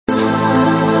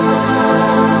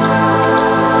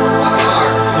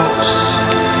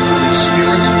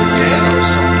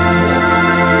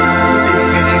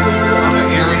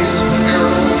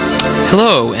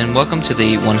and welcome to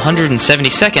the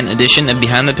 172nd edition of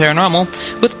Behind the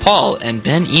Paranormal with Paul and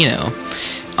Ben Eno.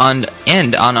 On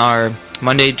our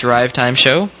Monday Drive Time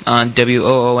show on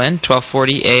WOON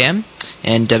 1240 AM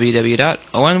and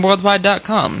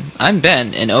www.onworldwide.com. I'm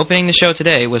Ben, and opening the show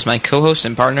today was my co-host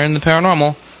and partner in the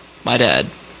paranormal, my dad.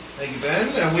 Thank you,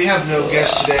 Ben. We have no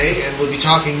guest today, and we'll be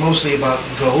talking mostly about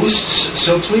ghosts,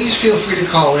 so please feel free to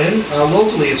call in.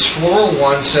 Locally, it's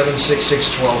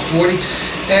 401-766-1240,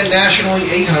 and nationally,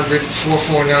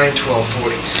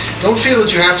 800-449-1240. Don't feel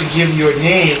that you have to give your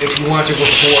name if you want to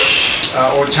report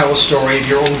or tell a story of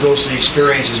your own ghostly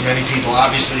experiences. Many people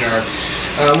obviously are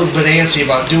a little bit antsy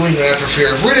about doing that for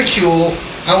fear of ridicule.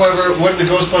 However, what did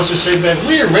the Ghostbusters say, Ben?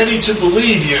 We are ready to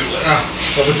believe you.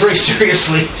 But very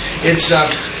seriously, it's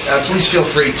please feel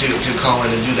free to call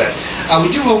in and do that.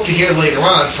 We do hope to hear later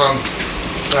on from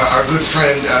our good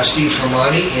friend Steve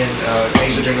Fermani in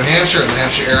Exeter, New Hampshire, in the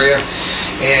Hampshire area.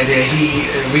 And he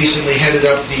recently headed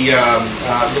up the,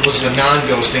 it was a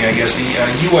non-ghosting, I guess, the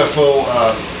UFO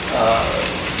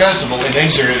festival in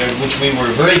Exeter, which we were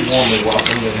very warmly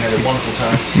welcomed and had a wonderful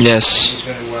time. Yes. He's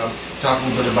going to talk a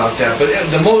little bit about that. But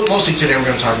mostly today we're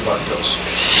going to talk about ghosts.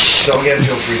 So again,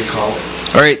 feel free to call in.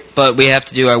 All right, but we have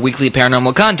to do our weekly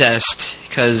paranormal contest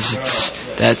because it's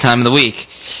that time of the week.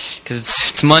 Because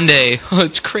it's Monday. Oh,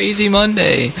 it's crazy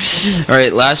Monday. All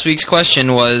right, last week's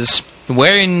question was,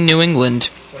 where in New England...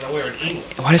 Well, where in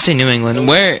England? Why did I say New England?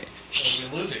 Where... We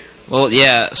live here. Well,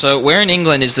 yeah, so where in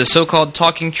England is the so-called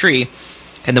talking tree?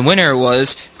 And the winner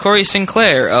was Corey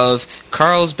Sinclair of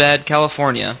Carlsbad,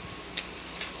 California.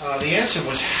 The answer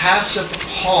was Hassop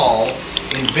Hall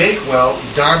in Bakewell,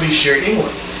 Derbyshire,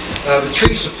 England. The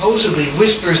tree supposedly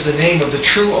whispers the name of the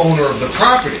true owner of the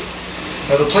property.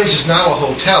 Now, the place is now a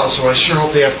hotel, so I sure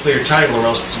hope they have clear title, or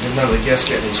else none of the guests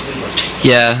get any sleep.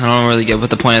 Yeah, I don't really get what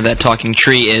the point of that talking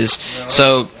tree is. No,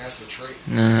 so, that's the tree.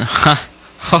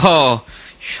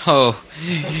 Oh,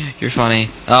 you're funny.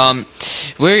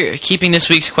 We're keeping this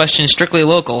week's question strictly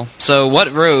local. So,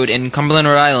 what road in Cumberland,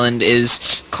 Rhode Island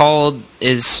is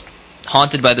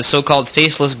haunted by the so-called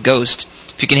faceless ghost?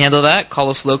 If you can handle that, call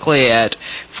us locally at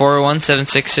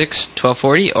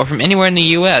 401-766-1240 or from anywhere in the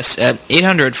U.S. at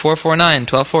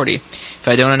 800-449-1240. If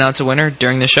I don't announce a winner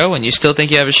during the show and you still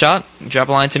think you have a shot, drop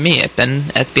a line to me at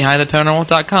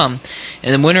ben@behindtheparanormal.com.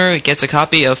 And the winner gets a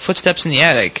copy of Footsteps in the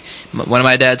Attic, one of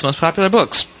my dad's most popular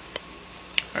books.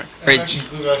 We've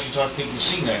actually talked to people who've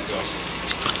seen that ghost.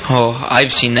 Oh,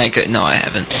 I've seen that ghost. No, I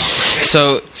haven't.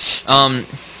 So,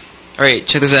 alright,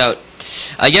 check this out.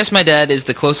 I guess my dad is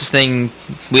the closest thing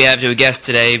we have to a guest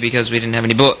today because we didn't have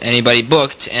anybody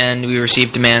booked, and we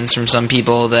received demands from some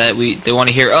people that they want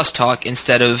to hear us talk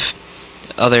instead of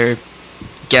other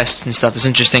guests and stuff, as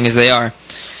interesting as they are.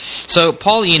 So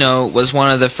Paul Eno was one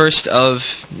of the first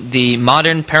of the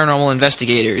modern paranormal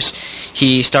investigators.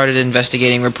 He started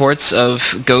investigating reports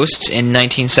of ghosts in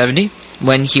 1970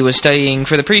 when he was studying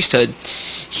for the priesthood.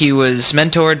 He was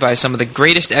mentored by some of the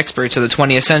greatest experts of the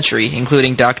 20th century,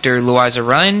 including Dr. Louisa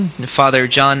Rhine, Father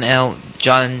John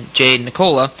J.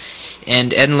 Nicola,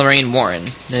 and Ed and Lorraine Warren.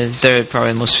 They're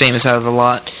probably the most famous out of the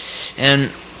lot.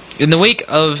 And in the wake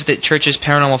of the church's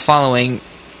paranormal following,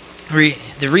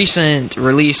 the recent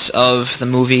release of the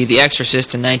movie The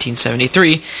Exorcist in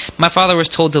 1973, my father was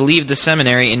told to leave the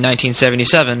seminary in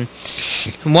 1977,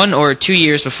 1 or 2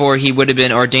 years before he would have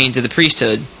been ordained to the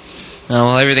priesthood.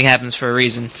 Well, everything happens for a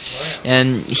reason.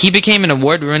 And he became an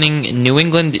award-winning New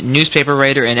England newspaper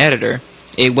writer and editor,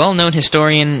 a well-known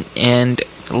historian, and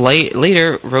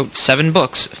later wrote 7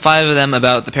 books, 5 of them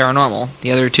about the paranormal.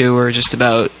 The other 2 were just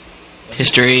about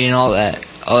history and all that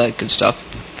good stuff.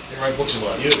 They write books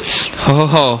about you.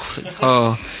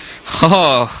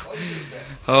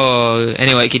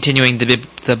 Anyway, continuing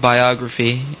the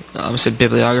biography, I almost said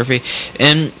bibliography,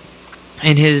 and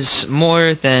in his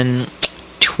more than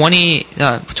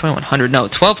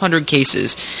 1,200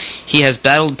 cases, he has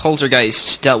battled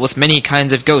poltergeists, dealt with many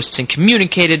kinds of ghosts, and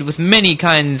communicated with many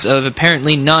kinds of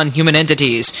apparently non-human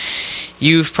entities.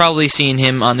 You've probably seen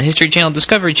him on the History Channel,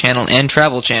 Discovery Channel, and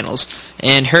travel channels,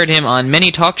 and heard him on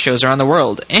many talk shows around the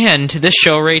world, and this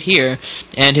show right here.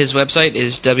 And his website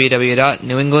is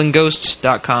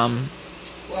www.newenglandghosts.com.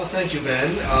 Well, thank you,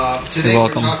 Ben. Today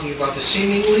we're talking about the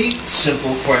seemingly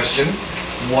simple question,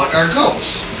 what are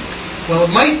ghosts? Well,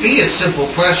 it might be a simple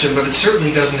question, but it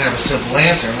certainly doesn't have a simple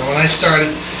answer. And when I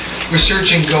started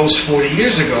researching ghosts 40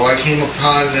 years ago, I came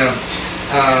upon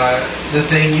the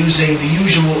thing using the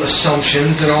usual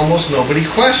assumptions that almost nobody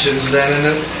questions then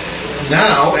and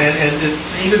now, and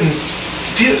even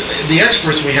the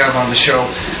experts we have on the show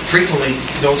frequently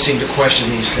don't seem to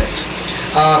question these things.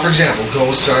 For example,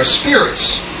 ghosts are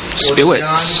spirits. Spirits.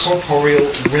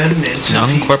 Non-corporeal remnants of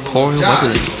people who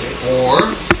died.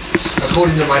 Or,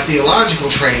 according to my theological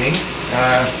training,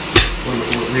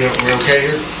 we're okay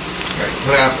here? Right.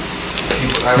 What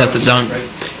happened?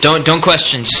 Don't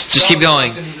question. Just keep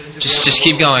going. Just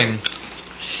keep going.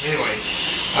 Anyway,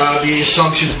 the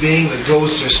assumptions being that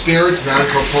ghosts are spirits,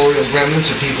 non-corporeal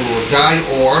remnants of people who have died,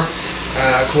 or,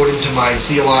 according to my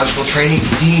theological training,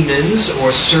 demons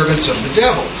or servants of the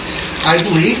devil. I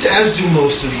believed, as do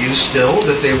most of you still,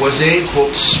 that there was a,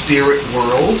 quote, spirit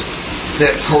world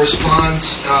that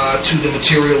corresponds to the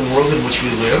material world in which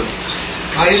we live.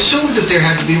 I assumed that there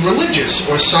had to be religious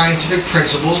or scientific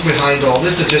principles behind all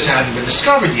this that just hadn't been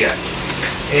discovered yet.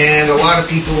 And a lot of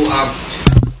people...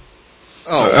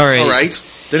 all right.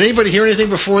 Did anybody hear anything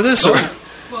before this? Or?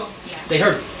 Well, they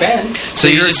heard Ben. So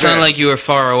you just sound like you were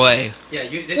far away. Yeah.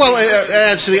 Well, it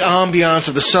adds to the ambiance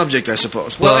of the subject, I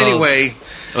suppose. Well, anyway...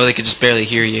 Or they could just barely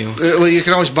hear you. Well, you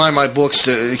can always buy my books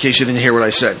in case you didn't hear what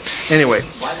I said. Anyway.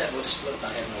 Why that was split, I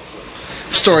have no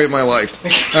clue. Story of my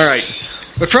life. All right.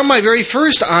 But from my very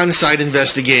first on-site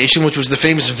investigation, which was the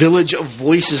famous Village of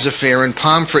Voices affair in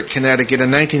Pomfret, Connecticut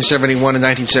in 1971 and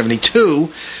 1972,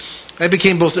 I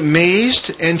became both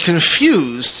amazed and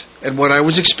confused at what I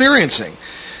was experiencing.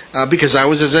 Because I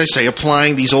was, as I say,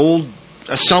 applying these old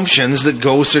assumptions that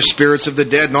ghosts are spirits of the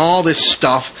dead and all this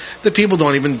stuff that people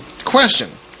don't even question.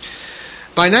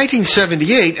 By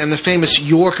 1978, and the famous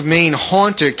York, Maine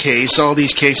haunter case, all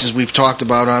these cases we've talked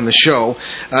about on the show,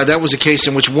 that was a case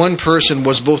in which one person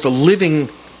was both a living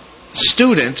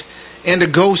student and a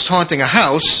ghost haunting a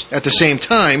house at the same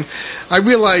time. I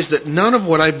realized that none of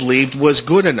what I believed was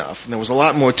good enough, and there was a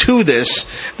lot more to this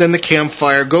than the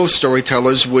campfire ghost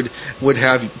storytellers would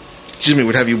have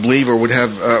you believe, or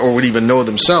would even know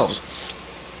themselves.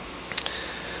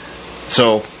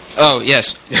 So. Oh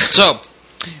yes. So,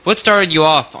 what started you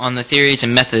off on the theories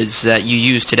and methods that you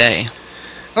use today?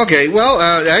 Okay. Well,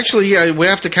 actually, we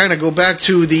have to kind of go back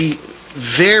to the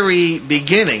very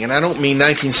beginning, and I don't mean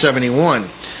 1971.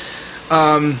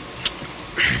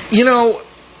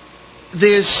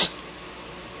 There's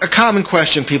a common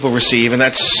question people receive, and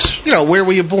that's, where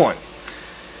were you born?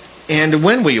 And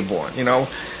when were you born?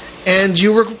 And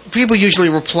people usually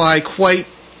reply quite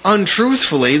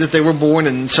untruthfully that they were born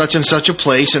in such and such a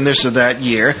place in this or that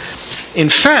year. In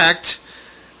fact,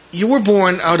 you were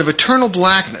born out of eternal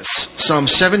blackness some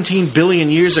 17 billion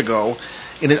years ago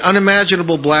in an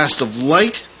unimaginable blast of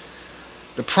light,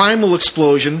 the primal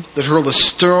explosion that hurled a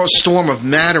storm of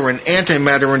matter and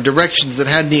antimatter in directions that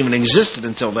hadn't even existed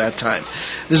until that time.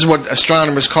 This is what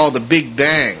astronomers call the Big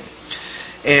Bang.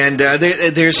 And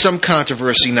there's some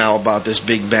controversy now about this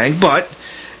Big Bang, but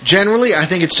generally I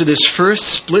think it's to this first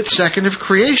split second of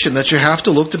creation that you have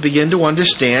to look to begin to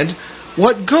understand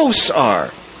what ghosts are.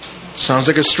 Sounds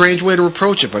like a strange way to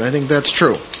approach it, but I think that's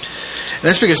true. And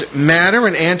that's because matter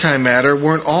and antimatter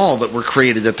weren't all that were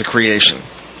created at the creation.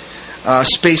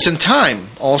 Space and time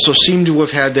also seem to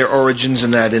have had their origins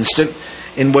in that instant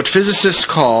in what physicists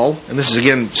call, and this is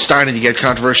again starting to get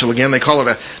controversial again, they call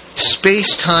it a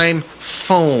space-time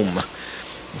foam.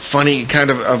 Funny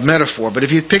kind of metaphor, but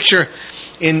if you picture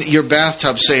in your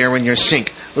bathtub, say, or in your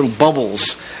sink, little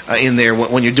bubbles in there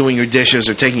when you're doing your dishes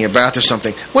or taking a bath or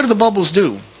something, what do the bubbles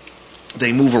do?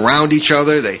 They move around each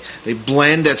other, they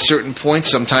blend at certain points,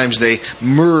 sometimes they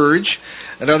merge,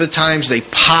 at other times they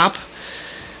pop.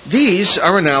 These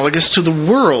are analogous to the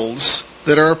worlds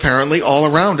that are apparently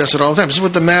all around us at all times. This is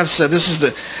what the math said. This is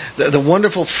the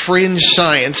wonderful fringe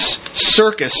science,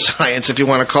 circus science, if you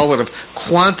want to call it, of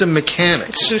quantum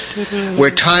mechanics,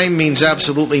 where time means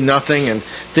absolutely nothing and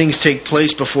things take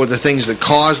place before the things that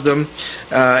cause them,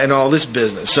 and all this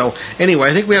business. So anyway,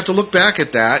 I think we have to look back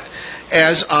at that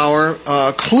as our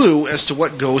clue as to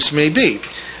what ghosts may be.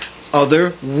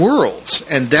 Other worlds.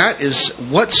 And that is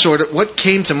what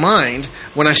came to mind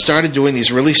when I started doing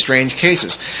these really strange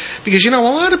cases. Because, a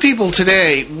lot of people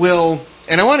today will,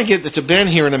 and I want to get to Ben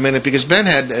here in a minute because Ben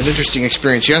had an interesting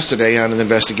experience yesterday on an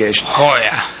investigation. Oh,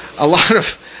 yeah. A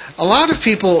lot of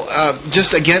people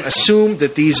just, again, assume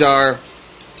that these are,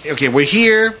 okay, we're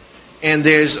here, and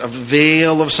there's a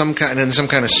veil of some kind, and some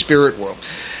kind of spirit world.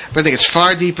 But I think it's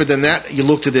far deeper than that. You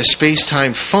look to this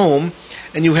space-time foam,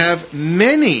 and you have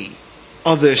many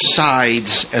other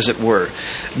sides, as it were.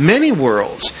 Many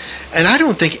worlds. And I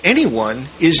don't think anyone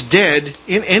is dead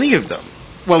in any of them.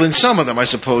 Well, in some of them, I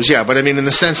suppose, yeah. But I mean in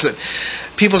the sense that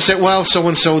people say, well,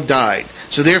 so-and-so died.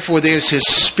 So therefore, there's his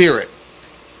spirit.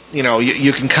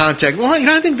 You can contact. Well,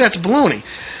 I think that's baloney.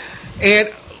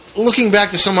 And looking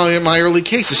back to some of my early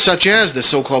cases, such as the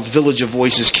so-called Village of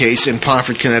Voices case in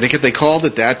Pomfret, Connecticut, they called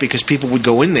it that because people would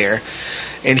go in there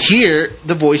and hear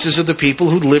the voices of the people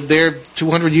who'd lived there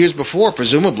 200 years before,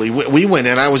 presumably. We went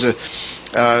in. I was a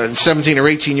 17 or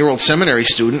 18-year-old seminary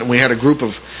student, and we had a group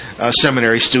of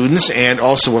seminary students and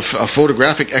also a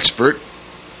photographic expert.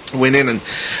 Went in and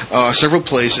several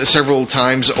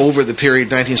times over the period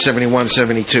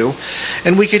 1971-72,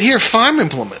 and we could hear farm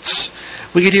implements.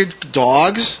 We could hear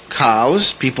dogs,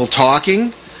 cows, people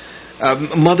talking,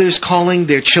 mothers calling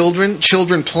their children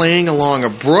playing along a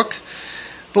brook,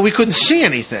 but we couldn't see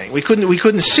anything. We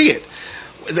couldn't see it.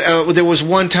 There was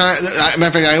one time. Matter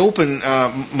of fact, I opened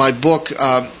my book,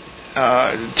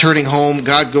 Turning Home: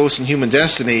 God, Ghosts, and Human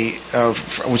Destiny,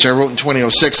 which I wrote in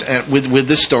 2006, with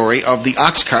this story of the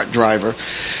ox cart driver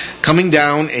coming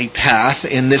down a path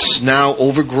in this now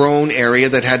overgrown area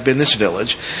that had been this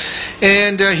village,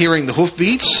 and hearing the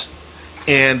hoofbeats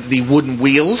and the wooden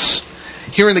wheels,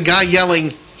 hearing the guy yelling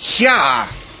 "Hyah!"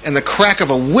 and the crack of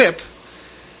a whip,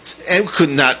 and could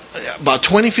not, about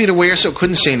 20 feet away or so,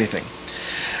 couldn't see anything.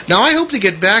 Now I hope to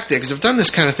get back there because I've done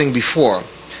this kind of thing before.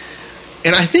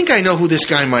 And I think I know who this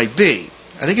guy might be.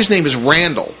 I think his name is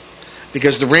Randall,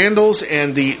 because the Randalls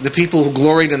and the people who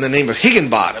gloried in the name of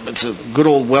Higginbottom, it's a good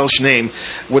old Welsh name,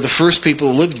 were the first people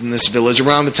who lived in this village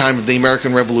around the time of the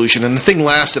American Revolution. And the thing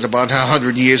lasted about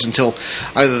 100 years until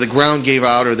either the ground gave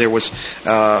out or there was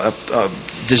a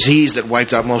disease that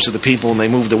wiped out most of the people and they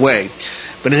moved away.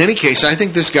 But in any case, I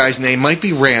think this guy's name might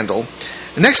be Randall.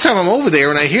 The next time I'm over there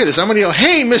and I hear this, I'm going to yell,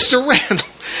 "Hey, Mr. Randall!"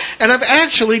 And I've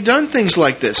actually done things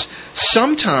like this.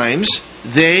 Sometimes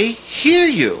they hear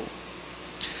you.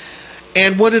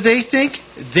 And what do they think?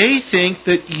 They think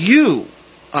that you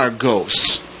are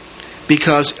ghosts.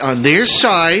 Because on their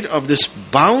side of this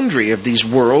boundary of these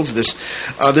worlds, this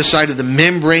other side of the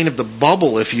membrane of the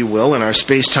bubble, if you will, in our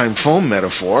space-time foam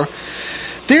metaphor,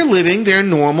 they're living their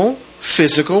normal,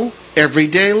 physical,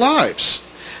 everyday lives.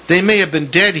 They may have been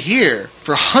dead here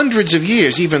for hundreds of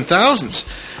years, even thousands,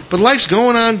 but life's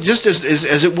going on just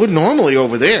as it would normally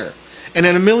over there, and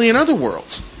in a million other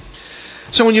worlds.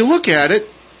 So when you look at it,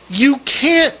 you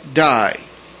can't die.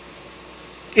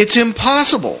 It's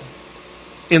impossible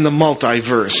in the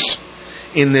multiverse,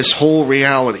 in this whole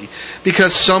reality,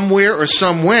 because somewhere or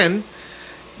somewhen,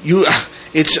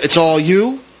 it's all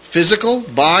you, physical,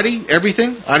 body,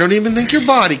 everything. I don't even think your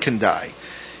body can die.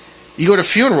 You go to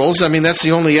funerals, I mean, that's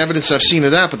the only evidence I've seen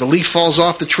of that, but the leaf falls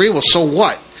off the tree, well, so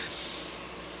what?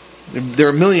 There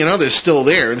are a million others still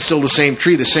there, and still the same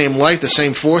tree, the same life, the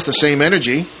same force, the same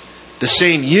energy, the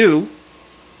same you.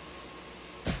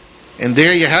 And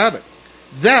there you have it.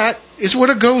 That is what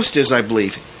a ghost is, I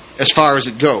believe, as far as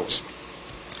it goes.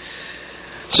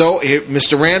 So,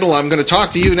 Mr. Randall, I'm going to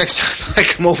talk to you next time I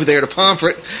come over there to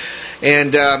Pomfret.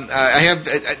 And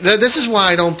this is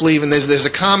why I don't believe in this. There's a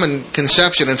common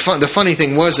conception, and the funny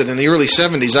thing was that in the early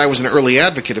 70s, I was an early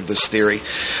advocate of this theory,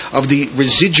 of the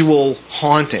residual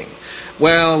haunting.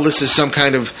 Well, this is some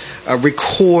kind of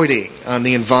recording on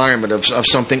the environment of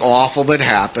something awful that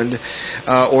happened,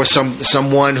 or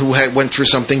someone who went through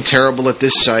something terrible at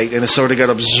this site and sort of got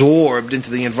absorbed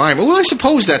into the environment. Well, I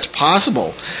suppose that's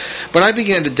possible, but I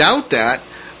began to doubt that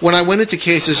when I went into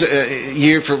cases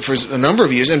for a number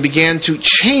of years and began to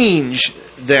change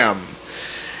them.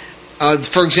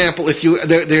 For example,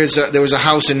 there was a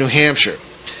house in New Hampshire,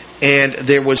 and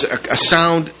there was a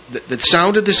sound that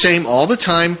sounded the same all the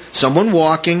time, someone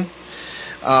walking,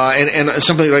 and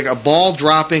something like a ball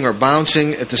dropping or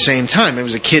bouncing at the same time. It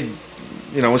was a kid,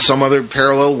 with some other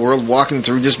parallel world walking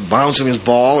through, just bouncing his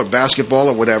ball or basketball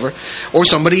or whatever, or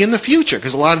somebody in the future,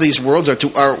 because a lot of these worlds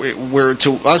were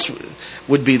to us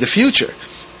would be the future.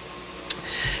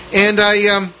 And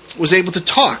I was able to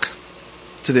talk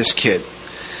to this kid,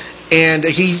 and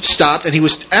he stopped, and he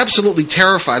was absolutely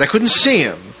terrified. I couldn't see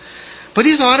him, but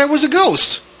he thought I was a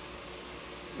ghost.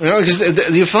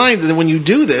 Because you find that when you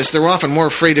do this, they're often more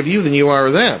afraid of you than you are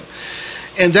of them.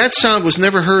 And that sound was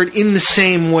never heard in the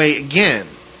same way again.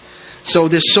 So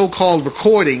this so-called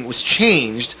recording was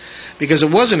changed because it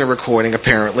wasn't a recording,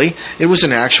 apparently. It was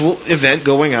an actual event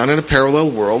going on in a parallel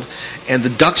world, and the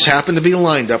ducks happened to be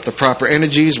lined up, the proper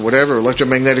energies, whatever,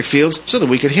 electromagnetic fields, so that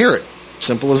we could hear it.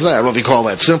 Simple as that. I don't know if you call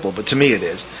that simple, but to me it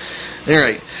is. All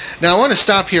right. Now I want to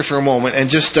stop here for a moment and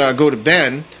just go to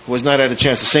Ben, who has not had a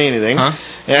chance to say anything. Huh?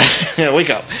 Yeah, wake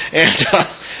up. And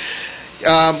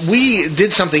we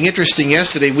did something interesting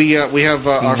yesterday. We have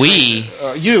our we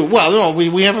friend, you. Well, no,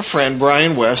 we have a friend,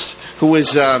 Brian West, who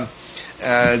is the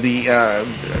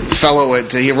fellow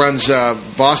he runs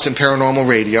Boston Paranormal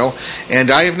Radio, and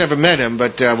I have never met him,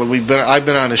 but I've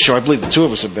been on his show. I believe the two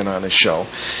of us have been on his show.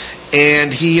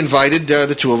 And he invited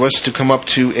the two of us to come up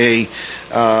to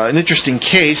an interesting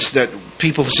case that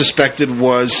people suspected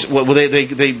was, well,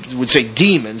 they would say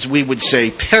demons. We would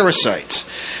say parasites.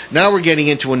 Now we're getting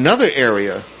into another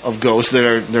area of ghosts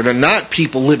that are not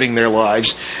people living their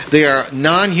lives. They are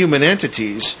non-human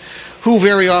entities who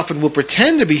very often will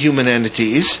pretend to be human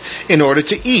entities in order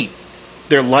to eat.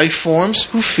 They're life forms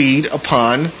who feed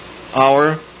upon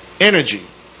our energy.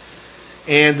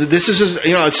 And this is,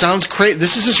 it sounds crazy.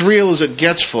 This is as real as it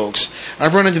gets, folks.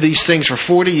 I've run into these things for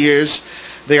 40 years.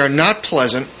 They are not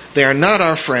pleasant. They are not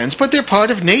our friends, but they're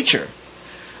part of nature.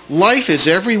 Life is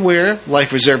everywhere.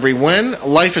 Life is everywhen.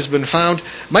 Life has been found,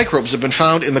 microbes have been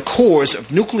found in the cores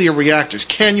of nuclear reactors.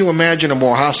 Can you imagine a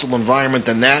more hostile environment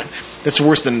than that? That's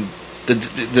worse than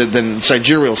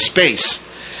sidereal space.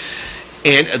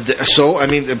 And so,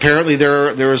 apparently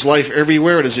there is life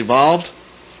everywhere. It has evolved.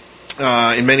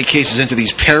 In many cases into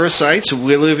these parasites.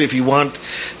 We live, if you want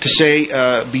to say,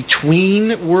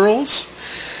 between worlds,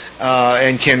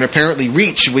 and can apparently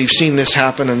reach, we've seen this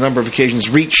happen on a number of occasions,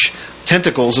 reach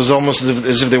tentacles as almost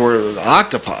as if they were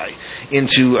octopi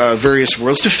into various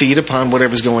worlds to feed upon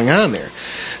whatever's going on there.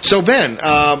 So, Ben,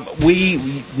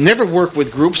 we never work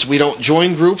with groups. We don't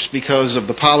join groups because of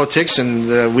the politics,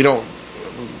 and we don't.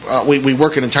 We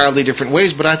work in entirely different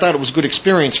ways, but I thought it was a good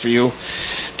experience for you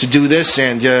to do this,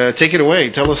 and take it away.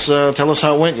 Tell us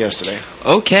how it went yesterday.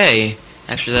 Okay,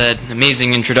 after that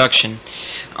amazing introduction.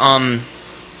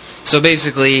 So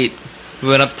basically, we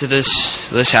went up to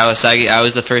this house. I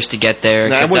was the first to get there.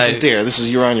 No, I wasn't there.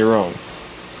 You're on your own.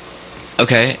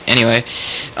 Okay, anyway.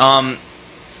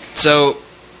 So,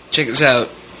 check this out.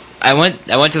 I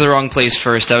went to the wrong place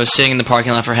first. I was sitting in the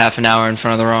parking lot for half an hour in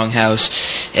front of the wrong house,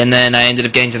 and then I ended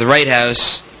up getting to the right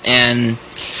house, and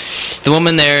the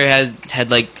woman there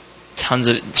had like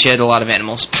she had a lot of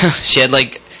animals. She had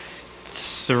like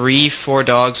 4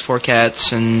 dogs, 4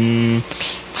 cats, and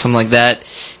something like that.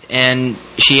 And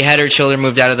she had her children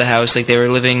moved out of the house, like they were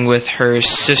living with her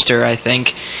sister, I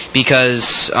think,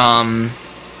 because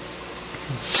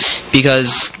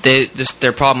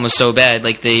their problem was so bad,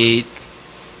 like the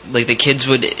kids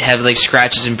would have like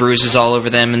scratches and bruises all over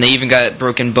them, and they even got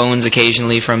broken bones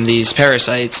occasionally from these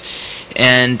parasites.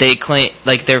 And they claim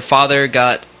like their father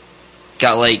got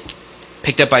like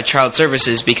picked up by child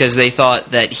services because they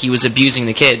thought that he was abusing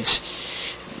the kids,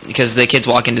 because the kids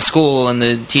walk into school and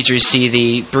the teachers see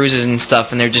the bruises and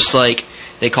stuff, and they're just like,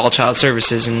 they call child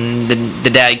services, and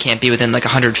the dad can't be within like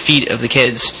 100 feet of the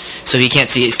kids, so he can't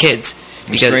see his kids.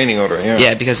 Restraining order, yeah.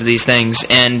 Yeah, because of these things.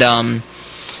 And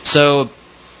so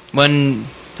when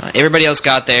everybody else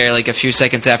got there, like a few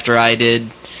seconds after I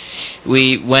did,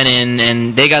 we went in,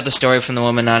 and they got the story from the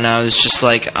woman, and I was just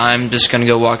like, I'm just going to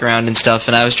go walk around and stuff.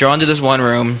 And I was drawn to this one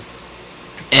room,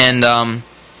 and there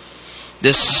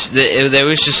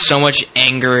was just so much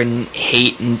anger and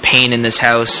hate and pain in this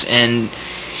house. And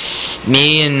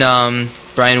me and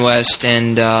Brian West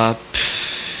and I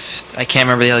can't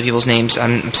remember the other people's names.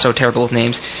 I'm so terrible with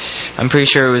names. I'm pretty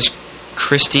sure it was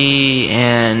Christy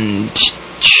and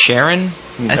Sharon,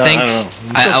 I think. I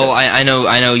don't know.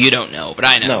 I know you don't know, but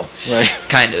I know. No, right.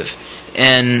 Kind of.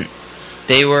 And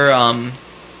they were,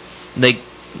 like,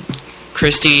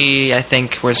 Christy, I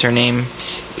think was her name.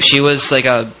 She was like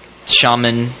a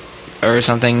shaman or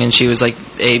something, and she was like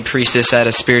a priestess at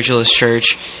a spiritualist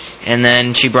church. And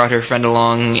then she brought her friend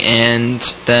along, and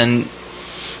then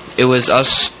it was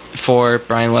us 4,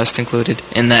 Brian West included,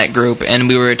 in that group, and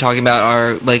we were talking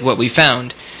about what we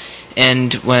found.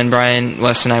 And when Brian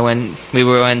West and I went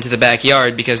to the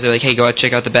backyard, because they're like, hey, go out,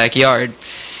 check out the backyard.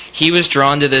 He was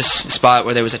drawn to this spot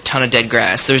where there was a ton of dead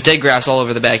grass. There was dead grass all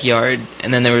over the backyard,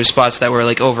 and then there were spots that were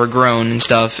like overgrown and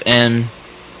stuff. And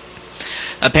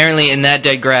apparently in that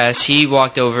dead grass, he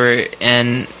walked over,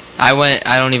 and I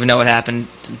don't even know what happened,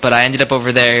 but I ended up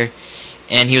over there,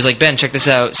 and he was like, Ben, check this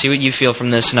out, see what you feel from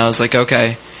this. And I was like,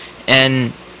 okay.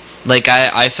 And like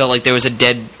I felt like there was a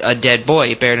dead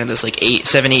boy buried in this, like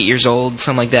 7, 8 years old,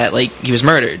 something like that, like he was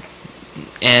murdered.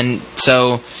 And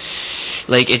so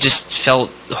like it just felt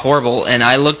horrible, and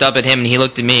I looked up at him and he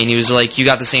looked at me and he was like, you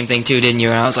got the same thing too, didn't you?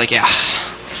 And I was like, yeah.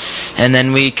 And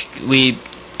then we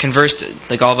conversed,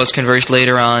 like all of us conversed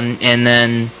later on, and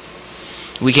then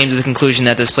we came to the conclusion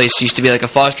that this place used to be like a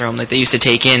foster home. Like they used to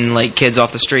take in like kids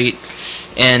off the street,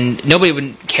 and nobody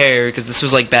would care because this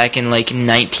was like back in like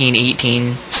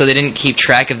 1918, so they didn't keep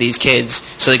track of these kids.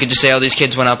 So they could just say, oh, these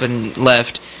kids went up and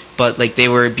left, but like they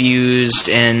were abused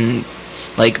and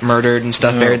like murdered and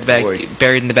stuff, buried in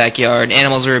the backyard.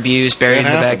 Animals were abused, buried in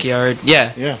the backyard.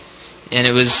 Yeah. Yeah. And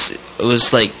it was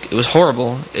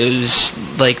horrible. It was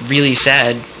like really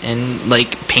sad and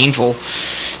like painful.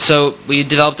 So we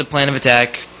developed a plan of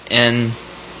attack, and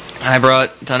I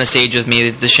brought a ton of sage with me.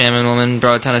 The shaman woman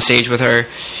brought a ton of sage with her.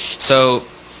 So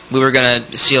we were going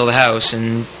to seal the house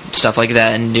and stuff like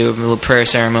that and do a little prayer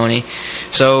ceremony.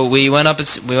 So we went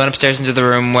upstairs into the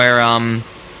room where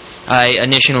I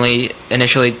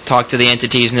initially talked to the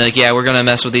entities, and they're like, yeah, we're going to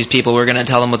mess with these people. We're going to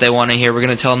tell them what they want to hear. We're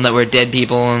going to tell them that we're dead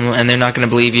people, and they're not going to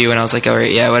believe you. And I was like, all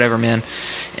right, yeah, whatever, man.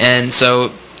 And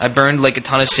so I burned like a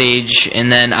ton of sage,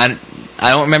 and then I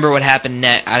don't remember what happened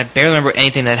next. I barely remember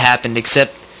anything that happened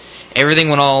except everything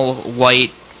went all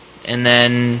white, and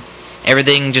then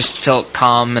everything just felt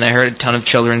calm, and I heard a ton of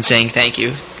children saying thank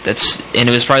you. And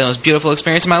it was probably the most beautiful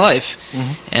experience of my life.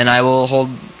 Mm-hmm. And I will hold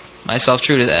myself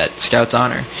true to that, Scout's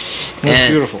honor.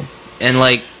 That's beautiful. And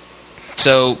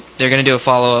so they're going to do a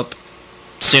follow-up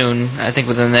soon, I think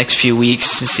within the next few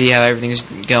weeks, to see how everything's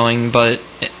going. But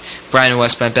Brian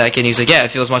West went back in, he's like, yeah,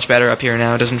 it feels much better up here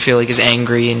now. It doesn't feel like as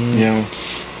angry and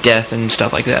death and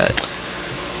stuff like that.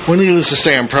 Well, needless to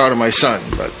say, I'm proud of my son,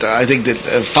 but I think that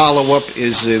follow-up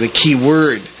is the key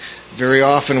word. Very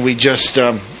often we just,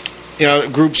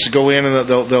 groups go in and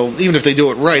they'll even if they do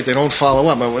it right, they don't follow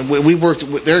up.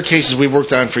 There are cases we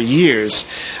worked on for years.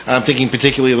 I'm thinking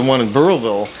particularly of the one in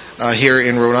Burrillville here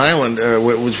in Rhode Island,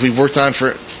 which we've worked on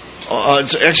for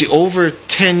it's actually over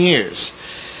 10 years.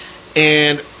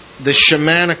 And the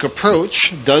shamanic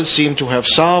approach does seem to have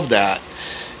solved that.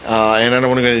 And I don't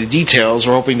want to go into details.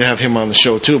 We're hoping to have him on the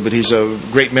show too, but he's a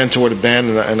great mentor to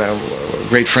Ben and a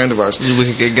great friend of ours. He's a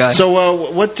wicked good guy. So,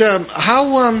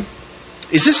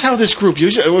 is this how this group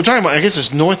usually? We're talking about, I guess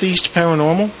it's Northeast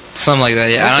Paranormal? Something like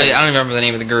that, yeah. Okay. I don't remember the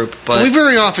name of the group, but we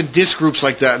very often diss groups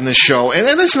like that in this show, and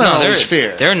that's not always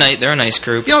fair. They're a nice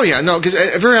group. Oh yeah, no, because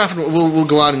very often we'll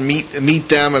go out and meet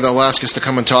them, or they'll ask us to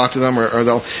come and talk to them, or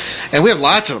they'll, and we have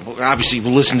lots of them. Obviously,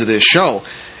 will listen to this show,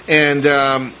 and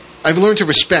I've learned to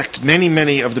respect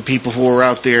many of the people who are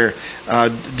out there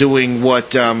doing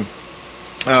what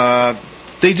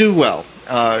they do well.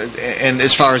 And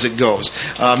as far as it goes,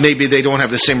 maybe they don't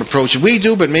have the same approach that we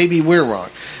do, but maybe we're wrong.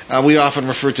 We often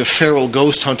refer to feral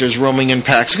ghost hunters roaming in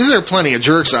packs because there are plenty of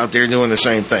jerks out there doing the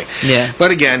same thing. Yeah.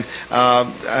 But again,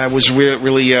 I was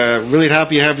really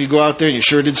happy to have you go out there. You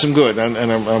sure did some good, and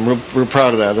I'm real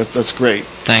proud of that. That's great.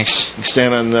 Thanks. You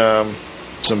stand on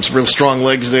some real strong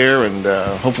legs there, and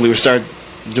hopefully we'll start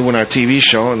doing our TV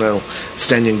show, and they'll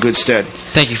stand you in good stead.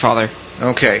 Thank you, Father.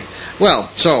 Okay. Well,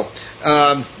 so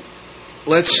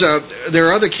there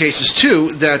are other cases too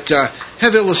that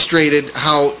have illustrated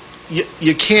how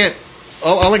you can't.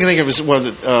 All I can think of is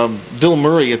Bill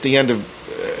Murray at the end of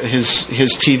his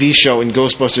TV show in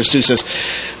Ghostbusters 2 says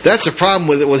that's the problem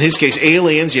with his case.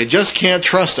 Aliens, you just can't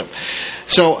trust them.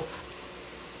 So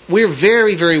we're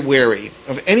very, very wary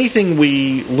of anything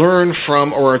we learn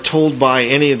from or are told by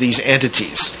any of these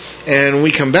entities. And when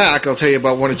we come back, I'll tell you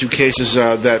about one or two cases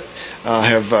that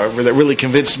that really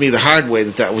convinced me the hard way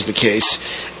that was the case.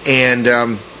 And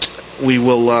we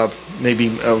will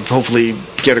hopefully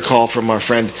get a call from our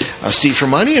friend Steve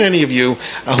Fermani and any of you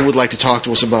who would like to talk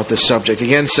to us about this subject.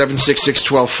 Again,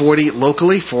 766-1240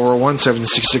 locally,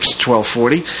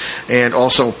 401-766-1240, and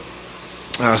also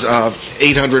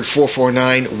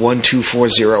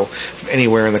 800-449-1240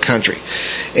 anywhere in the country.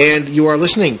 And you are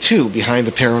listening to Behind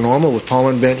the Paranormal with Paul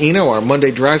and Ben Eno, our Monday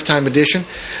Drive Time edition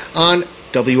on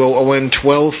WOON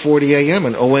 1240 AM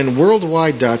and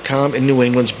ONWorldwide.com in New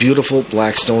England's beautiful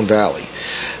Blackstone Valley.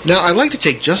 Now, I'd like to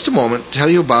take just a moment to tell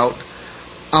you about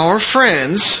our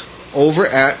friends over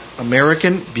at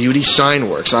American Beauty Sign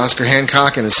Works. Oscar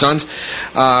Hancock and his sons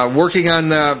working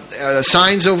on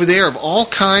signs over there of all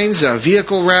kinds,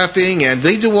 vehicle wrapping, and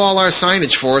they do all our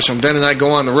signage for us when Ben and I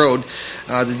go on the road.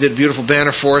 They did a beautiful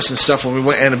banner for us and stuff when we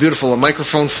went, and a beautiful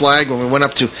microphone flag when we went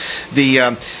up to the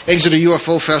Exeter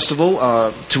UFO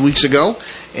Festival 2 weeks ago.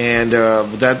 And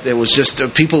that it was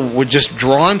just people were just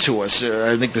drawn to us.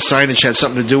 I think the signage had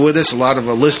something to do with this. A lot of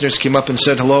listeners came up and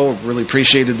said hello. Really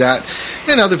appreciated that.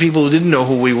 And other people who didn't know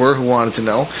who we were who wanted to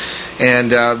know.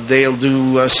 And they'll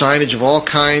do signage of all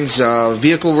kinds,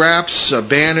 vehicle wraps,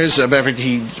 banners. In fact,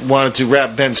 he wanted to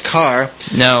wrap Ben's car.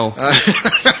 No.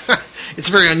 It's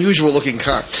a very unusual looking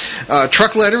car.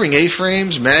 Truck lettering,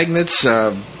 A-frames, magnets,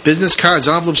 business cards,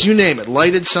 envelopes, you name it.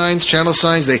 Lighted signs, channel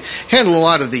signs. They handle a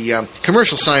lot of the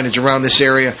commercial signage around this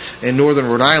area in northern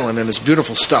Rhode Island, and it's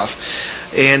beautiful stuff.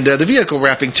 And the vehicle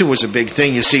wrapping, too, was a big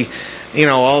thing. You see,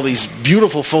 all these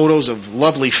beautiful photos of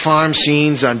lovely farm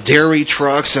scenes on dairy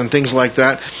trucks and things like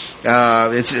that.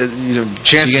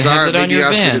 Chances are maybe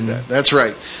Oscar did that. That's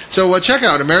right. So check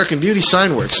out American Beauty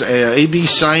Sign Works,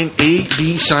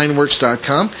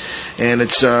 absignworks.com, and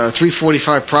it's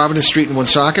 345 Providence Street in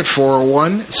Woonsocket,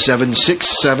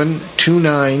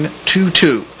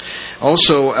 401-767-2922.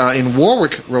 Also in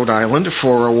Warwick, Rhode Island,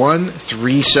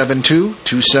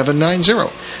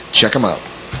 401-372-2790. Check them out.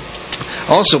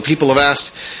 Also, people have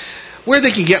asked where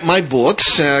they can get my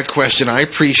books. Question I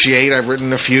appreciate. I've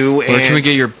written a few. Where can we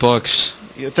get your books?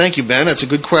 Yeah, thank you, Ben. That's a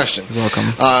good question. You're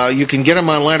welcome. You can get them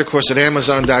online, of course, at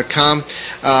Amazon.com,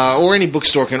 or any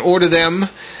bookstore can order them.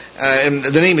 And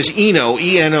the name is Eno,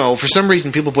 E-N-O. For some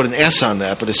reason, people put an S on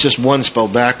that, but it's just one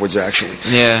spelled backwards, actually.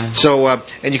 Yeah. So,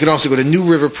 and you can also go to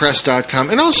newriverpress.com,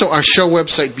 and also our show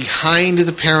website,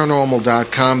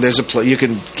 behindtheparanormal.com. There's you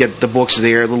can get the books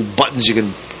there, little buttons you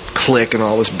can click and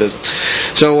all this business.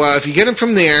 So if you get them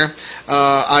from there,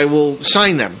 I will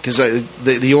sign them because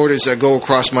the orders go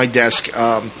across my desk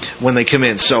when they come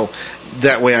in. So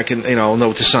that way I can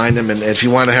know to sign them. And if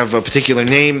you want to have a particular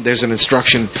name, there's an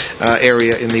instruction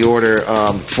area in the order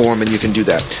form, and you can do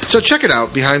that. So check it out,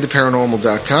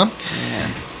 behindtheparanormal.com.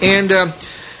 Yeah. And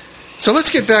so let's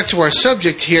get back to our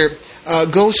subject here.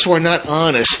 Ghosts who are not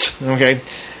honest. Okay.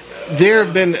 There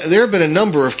have been a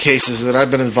number of cases that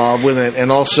I've been involved with, and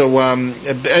also and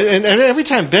every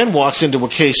time Ben walks into a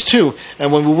case too,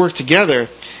 and when we work together,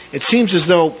 it seems as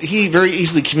though he very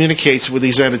easily communicates with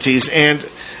these entities. And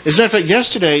as a matter of fact,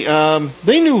 yesterday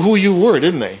they knew who you were,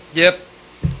 didn't they? Yep.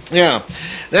 Yeah,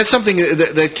 that's something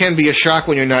that can be a shock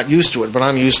when you're not used to it, but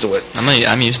I'm used to it.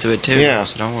 I'm used to it too. Yeah,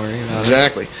 so don't worry about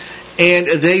exactly. And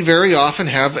they very often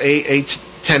have a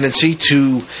tendency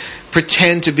to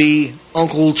pretend to be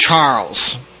Uncle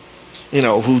Charles,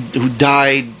 who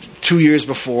died 2 years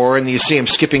before, and you see him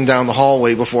skipping down the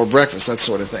hallway before breakfast, that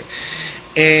sort of thing.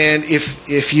 And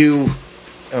if you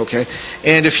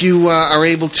are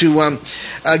able to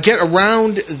get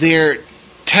around their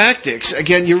tactics,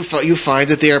 again, you find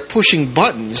that they are pushing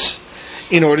buttons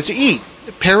in order to eat.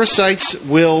 Parasites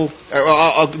will,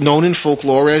 known in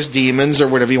folklore as demons or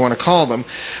whatever you want to call them,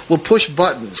 will push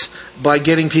buttons by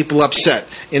getting people upset.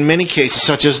 In many cases,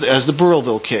 such as the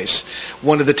Burrillville case,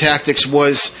 one of the tactics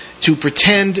was to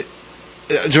pretend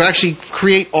to actually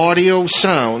create audio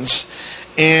sounds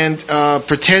and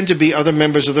pretend to be other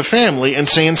members of the family and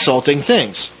say insulting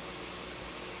things.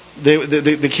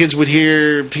 The kids would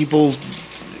hear people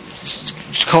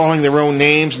calling their own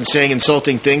names and saying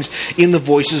insulting things in the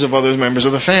voices of other members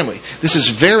of the family. This is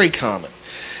very common,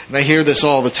 and I hear this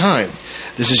all the time.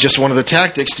 This is just one of the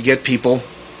tactics to get people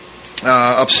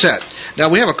upset. Now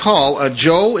we have a call.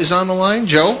 Joe is on the line.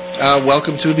 Joe,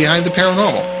 welcome to Behind the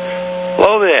Paranormal.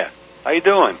 Hello there. How you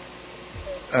doing?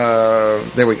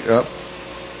 There we go.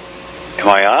 Am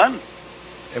I on?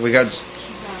 And we got.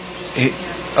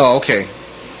 Oh, okay.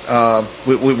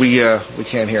 We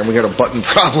can't hear him. We got a button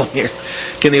problem here.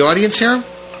 Can the audience hear him?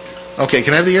 Okay.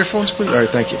 Can I have the earphones, please? All right.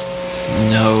 Thank you.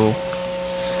 No.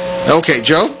 Okay,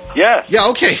 Joe. Yes. Yeah.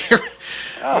 Okay.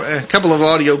 A couple of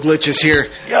audio glitches here.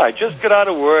 Yeah, I just got out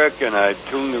of work and I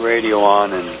tuned the radio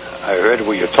on and I heard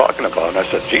what you're talking about and I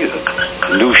said, Jesus,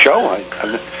 a new show.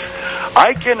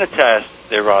 I can attest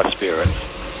there are spirits,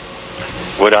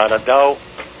 without a doubt.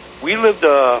 We lived,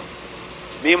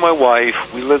 me and my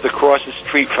wife, we lived across the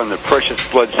street from the Precious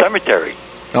Blood Cemetery.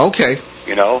 Okay.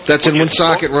 That's in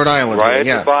Woonsocket, Rhode Island. Right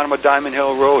at the bottom of Diamond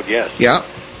Hill Road, yes. Yeah.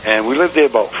 And we lived there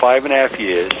about 5.5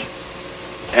 years.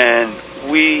 And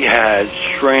we had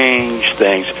strange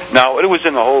things. Now, it was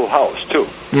in the whole house, too.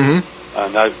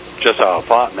 Mm-hmm. Not just our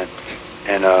apartment.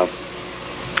 And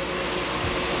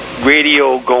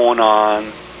radio going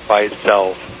on by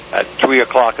itself at 3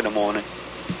 o'clock in the morning,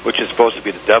 which is supposed to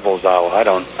be the devil's hour. I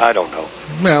don't know.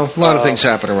 Well, a lot of things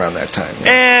happen around that time.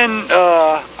 Yeah. And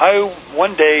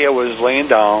one day I was laying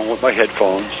down with my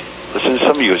headphones, listening to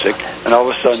some music, and all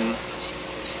of a sudden,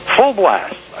 full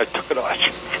blast. I took it off.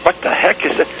 What the heck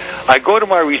is it? I go to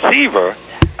my receiver,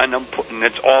 and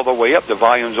it's all the way up. The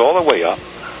volume's all the way up,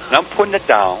 and I'm putting it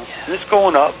down, and it's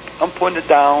going up. I'm putting it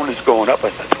down, it's going up.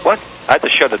 I said, what? I had to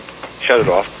shut it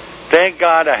off. Thank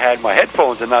God I had my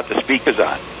headphones and not the speakers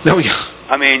on. No, yeah.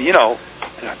 I mean, I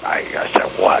said,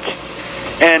 what?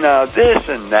 And this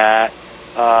and that.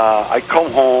 I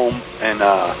come home, and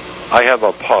I have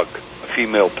a pug, a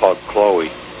female pug,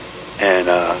 Chloe. And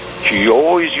she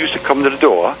always used to come to the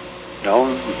door,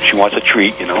 she wants a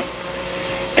treat,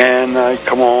 And I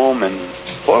come home and,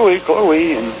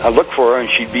 Chloe, and I look for her, and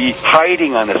she'd be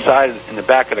hiding on the side, in the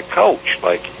back of the couch,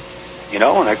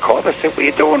 and I called her, I said, what are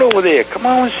you doing over there? Come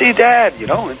on and see Dad,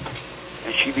 and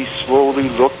she'd be slowly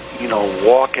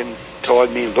walking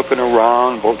toward me, looking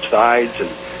around both sides, and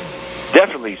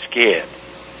definitely scared,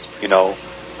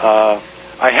 I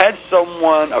had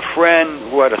a friend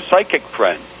who had a psychic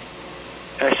friend.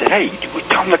 And I said, hey,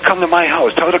 tell them to come to my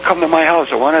house. Tell her to come to my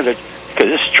house. I wanted to, because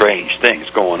there's strange things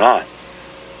going on.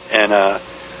 And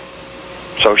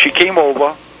so she came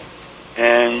over,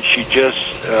 and she just,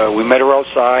 we met her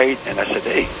outside, and I said,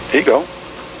 hey, here you go.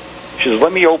 She says,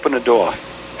 let me open the door.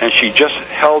 And she just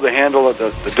held the handle of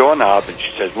the doorknob, and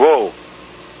she said, whoa,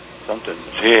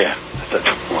 something's here. I said,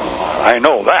 well, I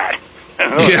know that. I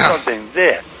know something's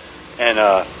there.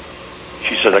 And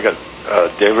she said,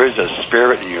 there is a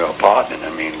spirit in your apartment, I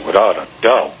mean, without a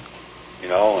doubt. You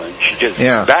know, and she just,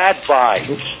 bad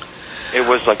vibes. It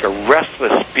was like a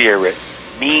restless spirit,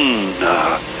 mean,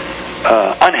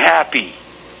 unhappy.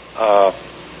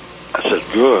 I said,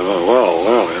 good,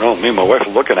 well, you know, me and my wife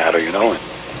were looking at her, you know,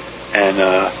 and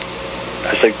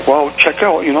I said, well, check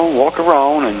out, you know, walk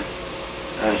around, and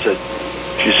I said,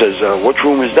 she says, what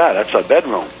room is that? That's our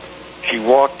bedroom. She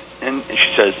walked in, and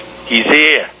she says, he's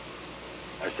here.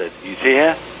 I said, he's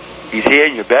here? He's here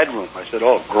in your bedroom. I said,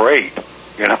 oh, great,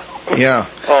 you know. Yeah.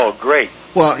 Oh, great.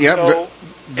 Well, yeah, so,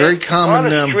 very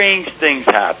common. A lot of strange things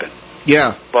happen.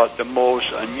 Yeah. But the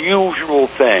most unusual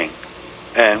thing,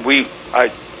 and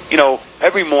you know,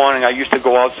 every morning I used to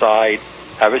go outside,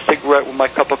 have a cigarette with my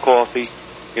cup of coffee,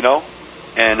 you know,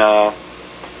 and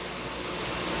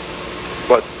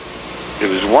but there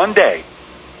was one day,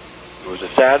 it was a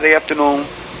Saturday afternoon,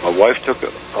 my wife took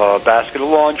a basket of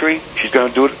laundry. She's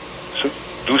going to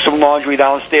do some laundry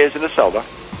downstairs in the cellar.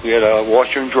 We had a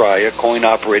washer and dryer, coin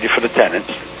operated for the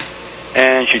tenants.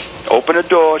 And she opened the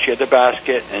door, she had the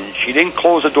basket, and she didn't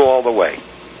close the door all the way.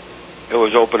 It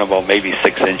was open about maybe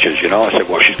 6 inches, you know. I said,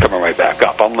 well, she's coming right back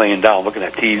up. I'm laying down looking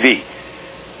at TV.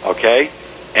 Okay?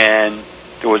 And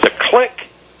there was a click,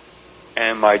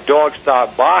 and my dog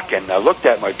started barking. I looked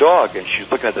at my dog, and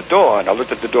she's looking at the door, and I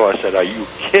looked at the door. I said, are you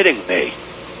kidding me?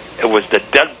 It was the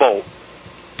deadbolt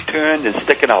turned and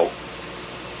sticking out.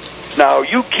 Now,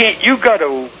 you got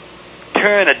to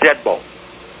turn a deadbolt.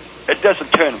 It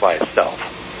doesn't turn by itself.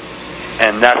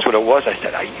 And that's what it was. I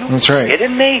said, are you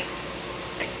kidding me?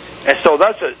 And so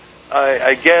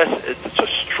I guess it's a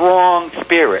strong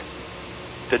spirit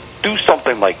to do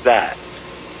something like that.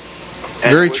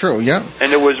 And very true, yeah.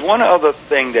 And there was one other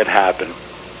thing that happened.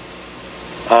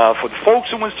 For the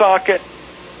folks in Woonsocket,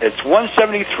 it's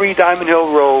 173 Diamond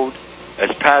Hill Road.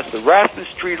 It's past the Rasmus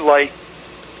Street light.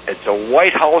 It's a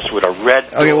white house with a red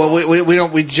door. Okay, well,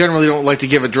 we generally don't like to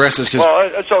give addresses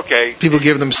because it's okay. People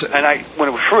give them. And when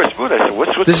it was first moved, I said,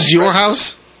 "What's this is your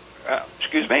house?"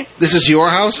 Excuse me. This is your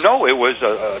house? No, it was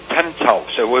a tenant's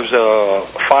house. It was a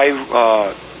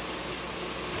 5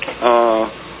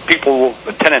 people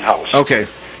tenant house. Okay,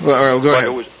 well, go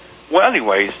ahead.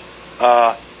 Anyways,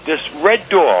 this red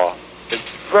door is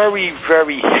very,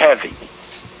 very heavy.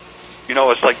 You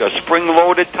know, it's like a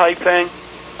spring-loaded type thing.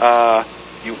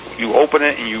 You open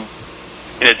it and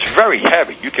it's very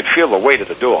heavy. You can feel the weight of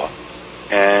the door.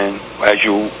 And as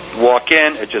you walk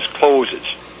in, it just closes.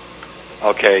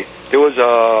 Okay. There was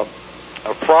a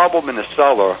problem in the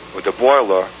cellar with the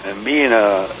boiler, and me and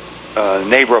a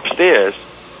neighbor upstairs,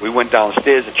 we went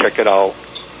downstairs to check it out.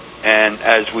 And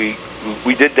as we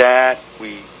did that,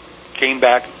 we came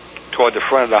back toward the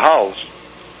front of the house,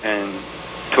 and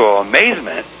to our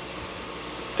amazement,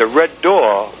 the red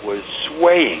door was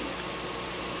swaying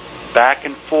back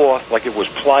and forth like it was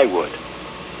plywood.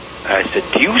 And I said,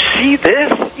 do you see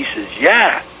this? He says,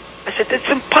 yeah. I said, it's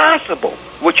impossible,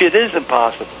 which it is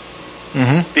impossible.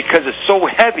 Mm-hmm. Because it's so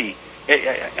heavy.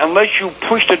 Unless you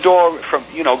push the door from,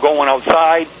 going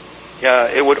outside,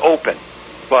 it would open.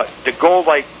 But to go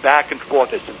like back and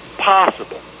forth, it's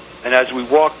impossible. And as we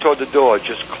walked toward the door, it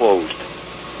just closed.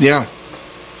 Yeah.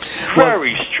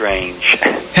 Very strange.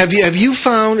 Have you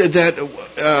found that?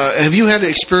 Have you had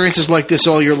experiences like this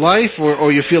all your life,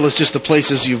 or you feel it's just the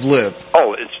places you've lived?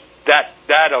 Oh, it's that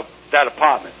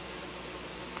apartment.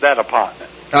 That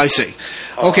apartment. I see.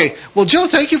 Okay. Well, Joe,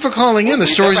 thank you for calling in. The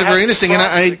stories are very interesting, and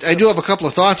I do have a couple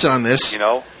of thoughts on this.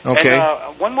 Okay.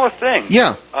 And one more thing.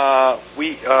 Yeah.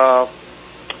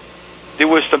 There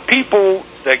was some people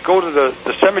that go to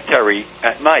the cemetery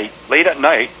at night, late at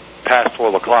night, past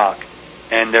 12 o'clock,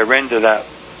 and they're into that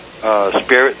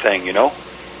spirit thing,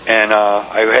 And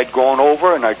I had gone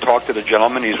over and I talked to the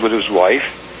gentleman. He's with his wife,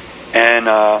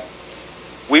 and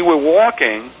we were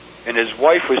walking, and his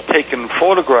wife was taking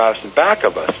photographs in back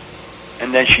of us,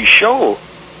 and then she showed.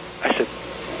 I said,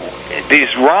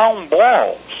 these round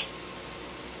balls,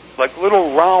 like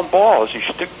little round balls.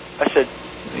 I said,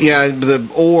 yeah, the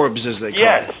orbs, as they call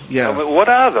it. Yeah. What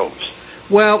are those?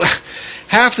 Well,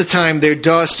 half the time they're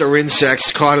dust or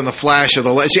insects caught in the flash of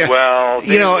the lights. Yeah. Well,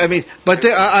 but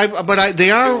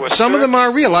they are. Some of them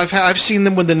are real. I've seen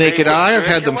them with the naked eye. I've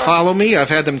had them follow me. I've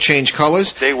had them change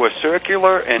colors. They were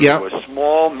circular and they were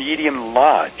small, medium,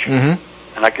 large. Mm-hmm.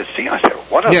 And I could see. I said,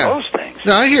 "What are those things?"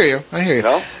 No, I hear you. You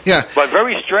know? Yeah. But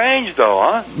very strange, though,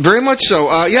 huh? Very much so.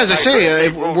 Yeah, as I say,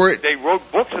 they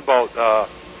wrote books about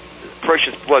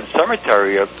Precious Blood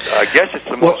Cemetery. I guess it's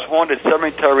the most haunted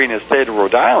cemetery in the state of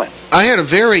Rhode Island. I had a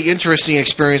very interesting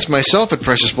experience myself at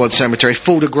Precious Blood Cemetery,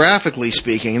 photographically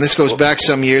speaking, and this goes back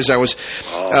some years. I was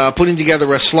putting together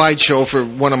a slideshow for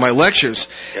one of my lectures,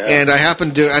 and I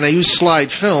happened to, and I used slide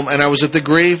film, and I was at the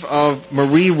grave of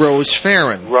Marie Rose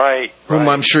Farron. Right. Whom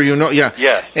I'm sure you know,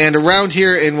 Yes. And around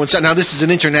here in Woonsocket, now this is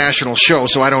an international show,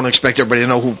 so I don't expect everybody to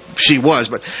know who she was,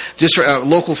 but just for,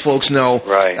 local folks know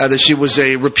that she was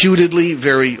a reputedly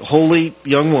very holy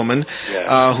young woman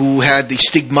who had the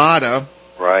stigmata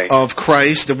of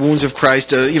Christ, the wounds of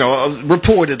Christ,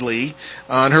 reportedly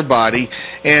on her body,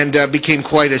 and became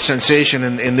quite a sensation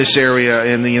in this area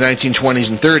in the 1920s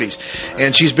and 30s.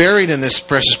 And she's buried in this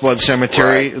Precious Blood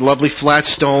Cemetery, lovely flat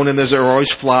stone, and there are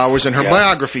always flowers, and her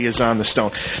biography is on the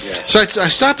stone. So I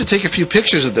stopped to take a few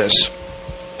pictures of this,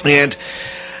 and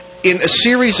in a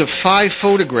series of 5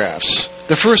 photographs,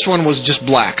 the first one was just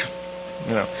black.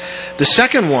 The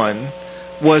second one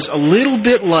was a little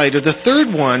bit lighter. The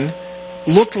third one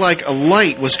looked like a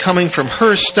light was coming from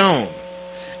her stone.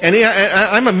 And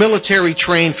I'm a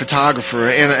military-trained photographer,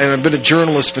 and I've been a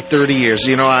journalist for 30 years.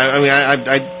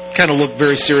 I kind of look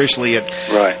very seriously at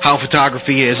how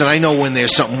photography is, and I know when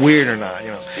there's something weird or not.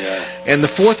 And the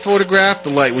fourth photograph, the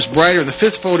light was brighter. And the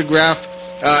fifth photograph,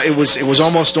 it was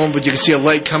almost on, but you can see a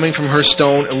light coming from her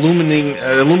stone,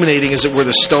 illuminating, as it were,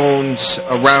 the stones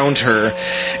around her.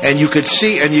 And you could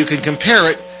see, and you can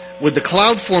compare it with the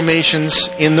cloud formations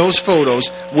in those photos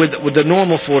with the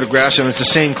normal photographs, and it's the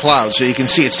same cloud, so you can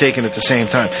see it's taken at the same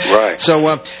time. Right.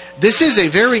 So this is a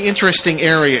very interesting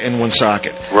area in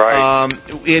Woonsocket. Right.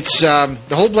 It's the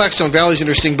whole Blackstone Valley is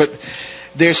interesting, but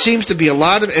there seems to be a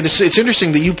lot of, and it's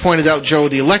interesting that you pointed out, Joe,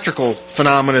 the electrical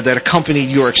phenomena that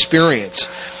accompanied your experience.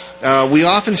 We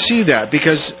often see that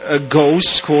because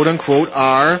ghosts, quote unquote,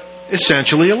 are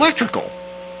essentially electrical.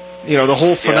 The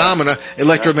whole phenomena,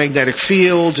 electromagnetic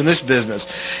fields and this business.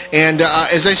 And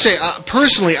as I say,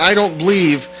 personally, I don't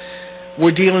believe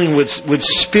we're dealing with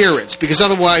spirits, because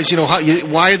otherwise,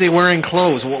 why are they wearing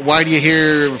clothes? Why do you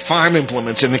hear farm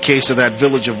implements in the case of that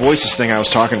Village of Voices thing I was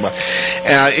talking about?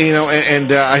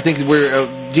 I think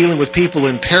we're dealing with people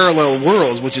in parallel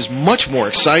worlds, which is much more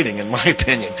exciting, in my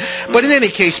opinion. But in any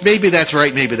case, maybe that's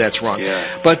right, maybe that's wrong. Yeah.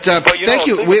 But thank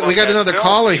you. We got another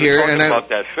caller here, and about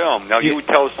that film. Now you would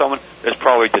tell someone it's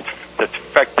probably the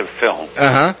defective film. You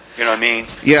know what I mean?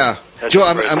 Yeah. That's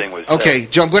Joe, okay,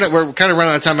 Joe, we're kind of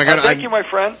running out of time. Thank you, my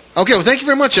friend. Okay, well, thank you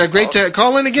very much. Great to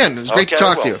call in again. It was great to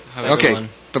talk to you. Okay,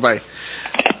 bye-bye.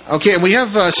 Okay, and we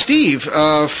have Steve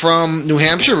from New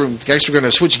Hampshire. I guess we're going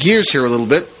to switch gears here a little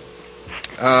bit.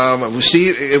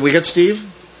 Steve, we got Steve?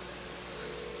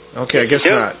 Okay, I guess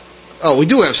not. Oh, we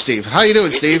do have Steve. How you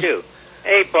doing, Steve? We do.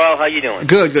 Hey, Paul, how you doing?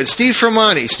 Good. Steve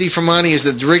Fermani. Steve Fermani is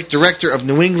the director of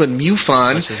New England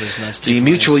MUFON, the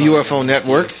Mutual UFO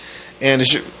Network. And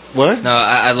what? No,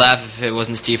 I laugh if it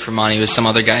wasn't Steve Fermani. It was some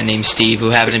other guy named Steve who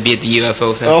happened to be at the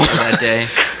UFO festival that day.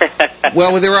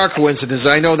 Well, there are coincidences.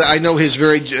 I know his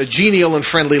very genial and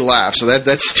friendly laugh. So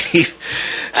that's Steve.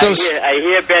 So I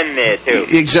hear Ben there too.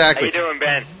 Exactly. How you doing,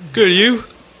 Ben? Good, you?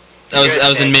 I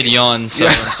was in mid-yawn, so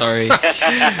I'm sorry.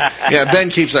 Yeah, Ben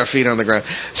keeps our feet on the ground.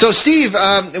 So, Steve,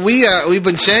 we've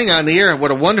been saying on the air what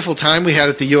a wonderful time we had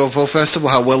at the UFO Festival,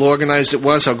 how well organized it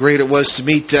was, how great it was to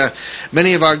meet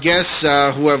many of our guests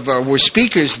who were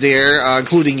speakers there,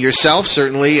 including yourself,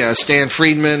 certainly, Stan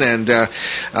Friedman and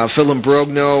Phil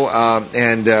Imbrogno,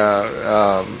 and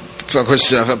of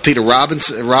course, Peter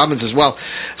Robbins as well.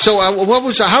 So,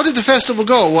 how did the festival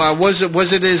go? Was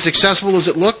it as successful as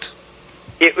it looked?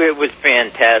 It was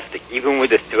fantastic. Even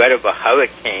with the threat of a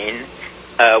hurricane,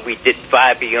 we did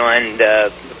far beyond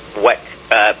what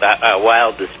our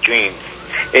wildest dreams.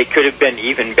 It could have been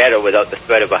even better without the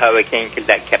threat of a hurricane, because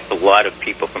that kept a lot of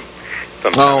people from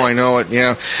Oh, I know it.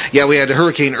 Yeah. We had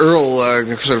Hurricane Earl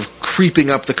sort of creeping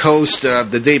up the coast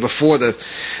the day before the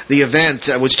event,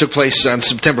 which took place on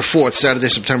September 4th, Saturday,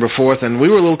 September 4th, and we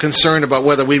were a little concerned about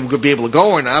whether we would be able to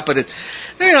go or not. But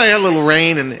I had a little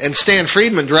rain, and Stan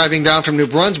Friedman, driving down from New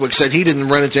Brunswick, said he didn't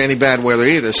run into any bad weather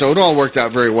either. So it all worked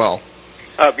out very well.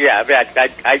 Yeah,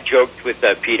 I joked with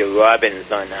Peter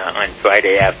Robbins on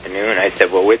Friday afternoon. I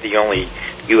said, well, we're the only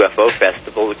UFO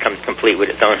festival that comes complete with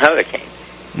its own hurricane.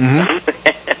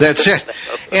 Mm-hmm. That's it.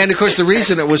 And, of course, the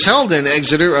reason it was held in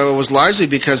Exeter was largely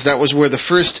because that was where the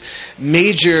first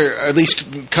major, at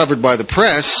least covered by the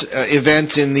press,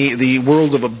 event in the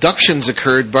world of abductions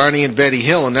occurred, Barney and Betty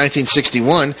Hill in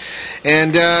 1961.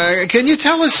 And can you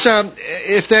tell us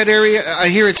if that area, I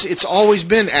hear it's always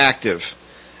been active,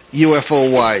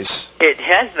 UFO-wise? It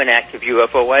has been active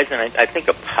UFO-wise, and I think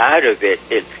a part of it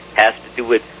has to do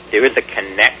with there is a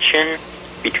connection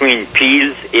between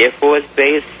Pease Air Force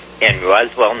Base and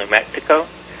Roswell, New Mexico.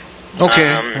 Okay,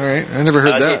 all right. I never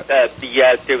heard that.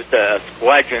 There was a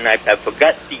squadron. I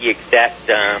forgot the exact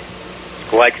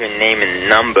squadron name and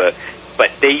number,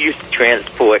 but they used to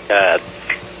transport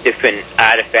different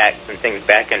artifacts and things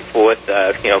back and forth,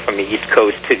 from the East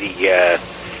Coast to the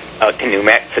out to New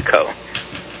Mexico,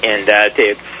 and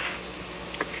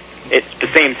it's the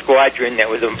same squadron that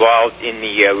was involved in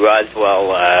the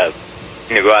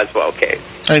Roswell case.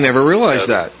 I never realized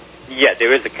that. Yeah,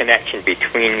 there is a connection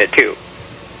between the two.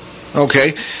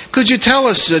 Okay. Could you tell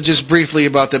us just briefly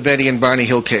about the Betty and Barney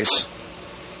Hill case?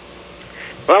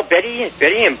 Well,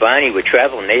 Betty and Barney were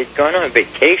traveling. They had gone on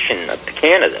vacation up to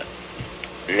Canada,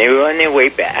 and they were on their way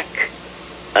back.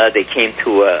 They came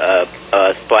to a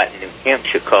spot in New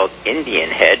Hampshire called Indian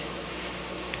Head,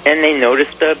 and they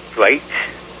noticed a bright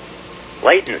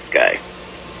light in the sky.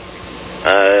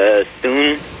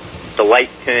 Soon, the light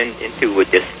turned into a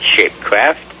disc-shaped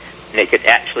craft, and they could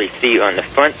actually see on the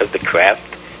front of the craft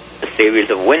a series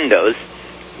of windows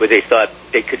where they thought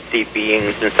they could see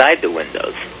beings inside the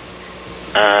windows.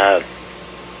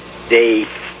 They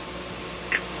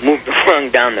moved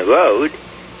along down the road,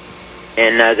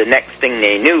 and the next thing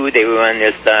they knew, they were on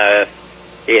this,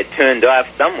 they had turned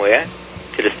off somewhere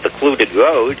to the secluded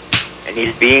road, and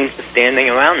these beings were standing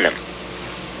around them.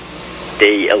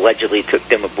 They allegedly took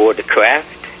them aboard the craft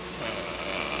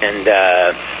and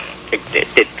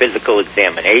did physical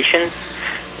examinations,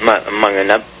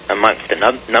 amongst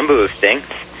a number of things.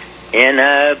 And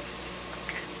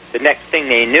the next thing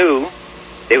they knew,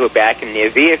 they were back in their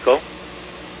vehicle.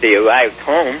 They arrived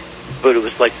home, but it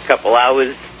was like a couple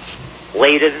hours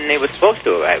later than they were supposed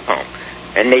to arrive home.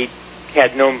 And they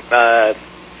had no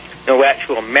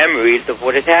actual memories of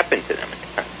what had happened to them at the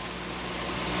time.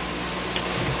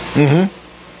 Mm-hmm.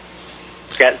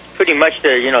 That's pretty much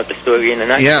the story in a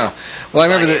nutshell. Yeah. Well, I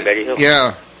remember that.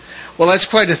 Yeah. Well, that's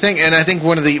quite a thing, and I think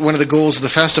one of the goals of the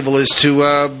festival is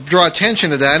to draw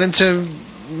attention to that and to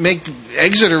make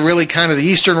Exeter really kind of the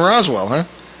Eastern Roswell, huh?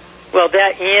 Well,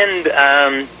 that and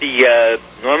the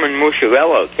Norman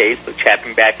Musciarello case, which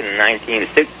happened back in the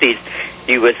 1960s.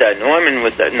 Norman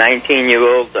was a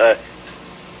 19-year-old.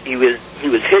 He was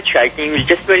hitchhiking. He was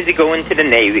just ready to go into the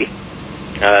Navy. He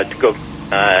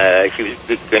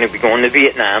was going to be going to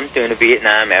Vietnam during the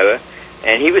Vietnam era,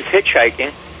 and he was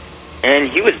hitchhiking, and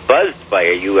he was buzzed by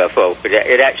a UFO. But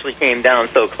it actually came down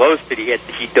so close that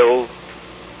he dove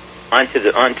onto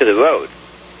the road.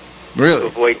 Really? To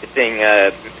avoid the thing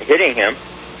hitting him.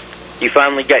 He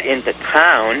finally got into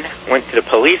town, went to the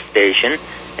police station,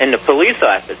 and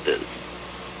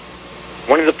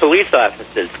one of the police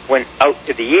officers went out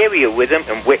to the area with him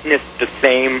and witnessed the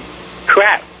same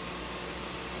craft.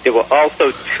 There were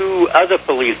also two other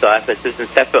police officers in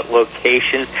separate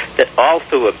locations that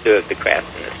also observed the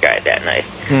craft in the sky that night.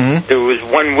 Mm-hmm. There was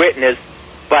one witness,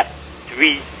 but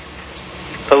 3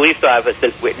 police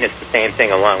officers witnessed the same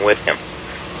thing along with him.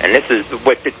 And that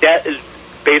is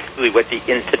basically what the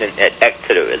incident at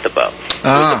Exeter is about. It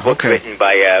was a book written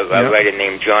by a writer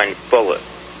named John Fuller.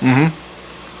 Mm-hmm.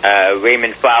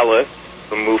 Raymond Fowler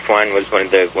from MUFON was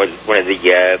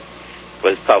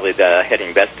was probably the head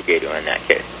investigator on that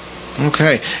case.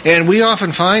 Okay, and we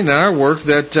often find in our work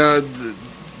that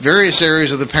various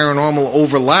areas of the paranormal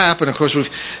overlap, and of course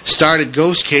we've started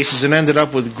ghost cases and ended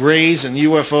up with grays and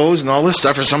UFOs and all this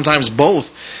stuff, or sometimes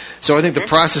both. So I think the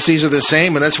processes are the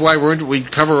same, and that's why we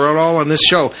cover it all on this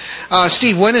show.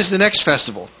 Steve, when is the next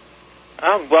festival?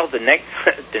 Well, the next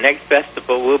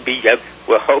festival will be,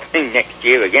 we're hoping next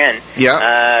year again.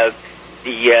 Yeah.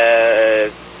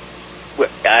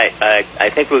 I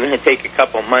think we're going to take a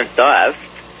couple months off,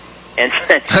 and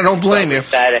I don't blame you.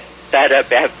 Start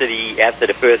up after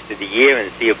the first of the year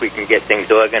and see if we can get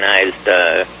things organized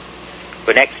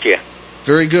for next year.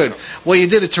 Very good. Well, you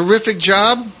did a terrific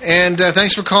job, and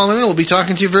thanks for calling in. We'll be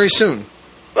talking to you very soon.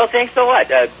 Well, thanks a lot.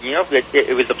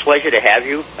 It was a pleasure to have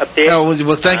you up there. Oh,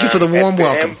 well, thank you for the warm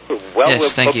welcome.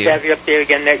 Yes, thank you. We'll have you up there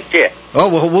again next year. Oh,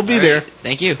 well, we'll be there.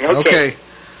 Thank you. Okay.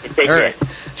 Take All care. right.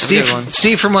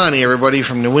 Steve Fermani, everybody,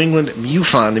 from New England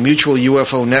MUFON, the Mutual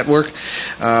UFO Network,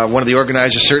 one of the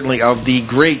organizers, certainly, of the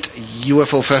great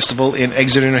UFO Festival in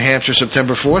Exeter, New Hampshire,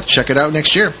 September 4th. Check it out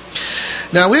next year.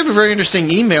 Now, we have a very interesting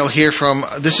email here from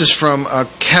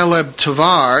Caleb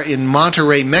Tovar in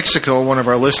Monterrey, Mexico, one of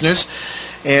our listeners,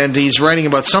 and he's writing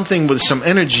about something with some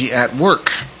energy at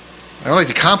work. I like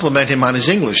to compliment him on his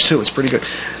English, too. It's pretty good.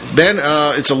 Ben,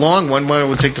 it's a long one. Why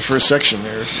don't we take the first section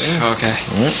there? Okay.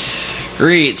 All right.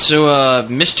 Great. So,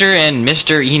 Mr. and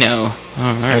Mr. Eno. Oh,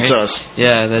 all right. That's us.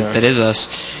 Yeah, that is us.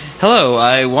 Hello,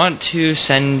 I want to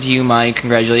send you my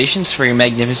congratulations for your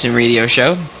magnificent radio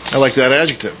show. I like that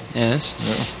adjective. Yes.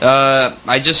 Yeah.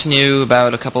 I just knew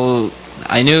about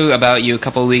I knew about you a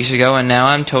couple of weeks ago, and now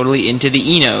I'm totally into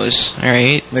the Enos. All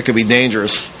right. That could be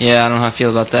dangerous. Yeah, I don't know how I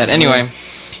feel about that. Anyway,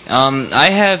 I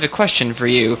have a question for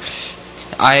you.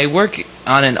 I work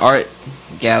on an art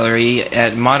gallery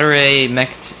at Monterrey,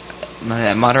 Mexico.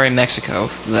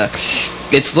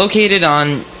 It's located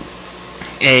on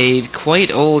a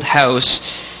quite old house,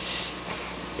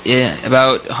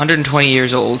 about 120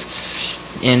 years old,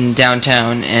 in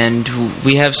downtown, and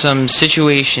we have some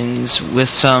situations with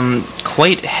some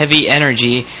quite heavy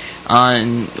energy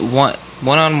on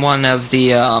one of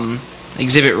the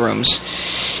exhibit rooms.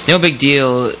 No big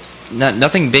deal.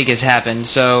 Nothing big has happened.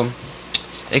 So,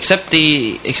 except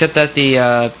that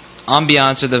the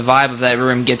ambiance or the vibe of that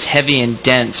room gets heavy and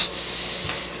dense.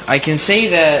 I can say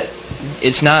that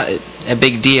it's not a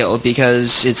big deal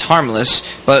because it's harmless,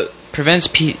 but prevents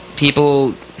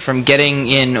people from getting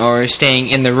in or staying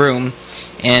in the room.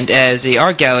 And as a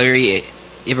art gallery,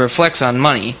 it reflects on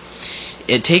money.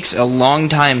 It takes a long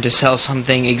time to sell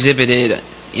something exhibited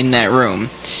in that room.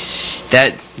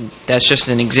 That's just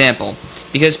an example.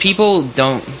 Because people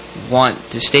don't want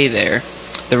to stay there.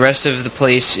 The rest of the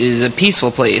place is a peaceful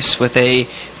place with a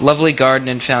lovely garden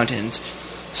and fountains.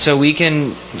 So we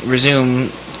can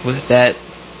assume that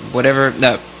whatever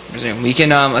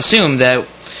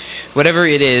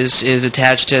it is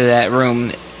attached to that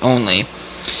room only.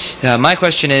 My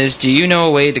question is, do you know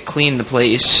a way to clean the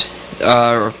place?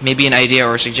 Or maybe an idea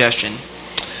or a suggestion?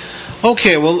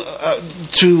 Okay, well,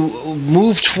 to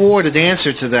move toward an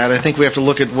answer to that, I think we have to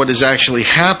look at what is actually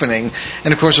happening.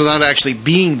 And, of course, without actually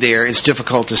being there, it's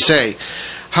difficult to say.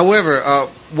 However,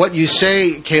 what you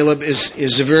say, Caleb,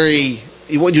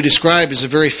 what you describe is a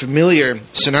very familiar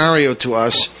scenario to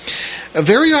us.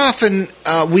 Very often,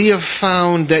 we have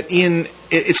found that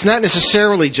it's not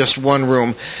necessarily just one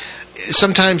room.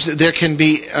 Sometimes there can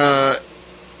be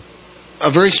a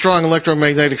very strong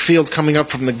electromagnetic field coming up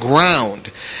from the ground.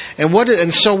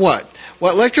 And so what?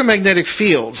 Well, electromagnetic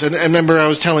fields, and remember I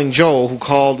was telling Joe, who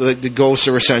called the ghosts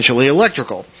are essentially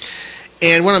electrical.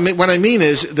 And what I mean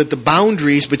is that the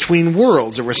boundaries between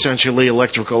worlds are essentially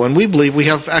electrical, and we believe we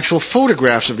have actual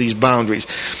photographs of these boundaries.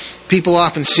 People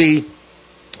often see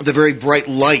the very bright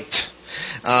light.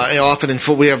 Often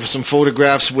we have some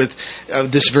photographs with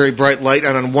this very bright light,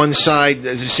 and on one side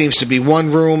there seems to be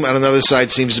one room, and on another side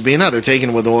seems to be another,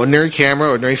 taken with an ordinary camera,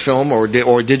 ordinary film, or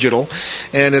digital.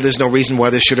 And there's no reason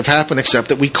why this should have happened except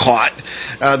that we caught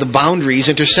the boundaries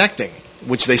intersecting,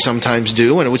 which they sometimes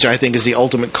do, and which I think is the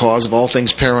ultimate cause of all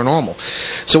things paranormal.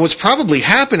 So what's probably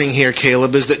happening here,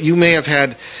 Caleb, is that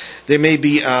there may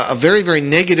be a very, very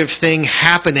negative thing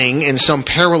happening in some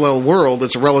parallel world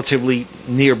that's relatively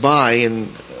nearby in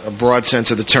a broad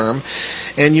sense of the term,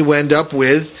 and you end up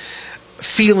with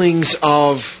feelings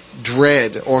of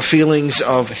dread or feelings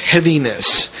of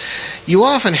heaviness. You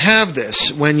often have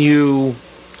this when you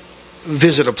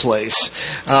visit a place.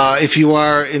 If you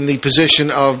are in the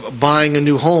position of buying a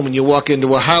new home and you walk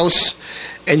into a house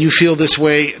and you feel this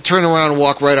way, turn around and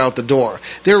walk right out the door.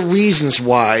 There are reasons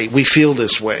why we feel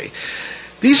this way.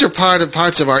 These are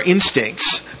parts of our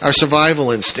instincts, our survival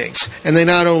instincts, and they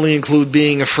not only include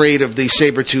being afraid of the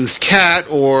saber-toothed cat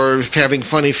or having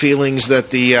funny feelings that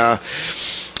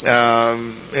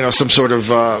some sort of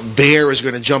bear is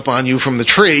going to jump on you from the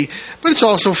tree, but it's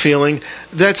also feeling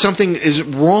that something is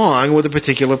wrong with a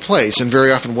particular place. And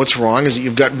very often what's wrong is that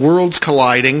you've got worlds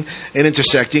colliding and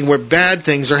intersecting where bad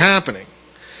things are happening.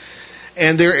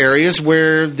 And there are areas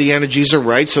where the energies are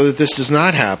right so that this does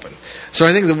not happen. So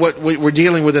I think that what we're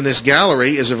dealing with in this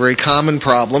gallery is a very common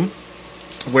problem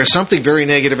where something very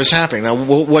negative is happening. Now,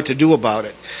 what to do about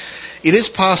it? It is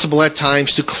possible at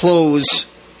times to close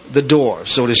the door,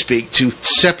 so to speak, to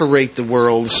separate the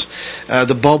worlds,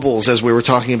 the bubbles, as we were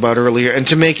talking about earlier, and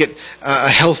to make it a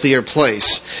healthier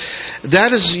place.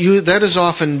 That is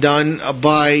often done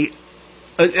by,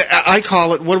 I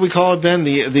call it, what do we call it, Ben?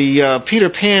 The Peter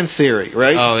Pan theory,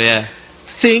 right? Oh, yeah.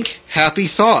 Think happy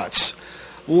thoughts,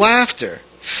 laughter,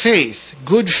 faith,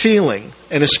 good feeling,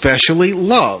 and especially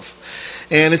love.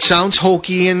 And it sounds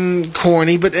hokey and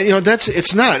corny, but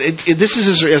it's not. This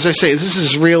is, as I say, this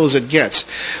is as real as it gets.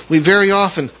 We very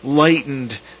often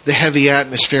lightened the heavy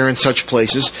atmosphere in such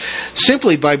places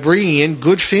simply by bringing in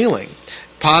good feeling,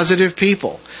 positive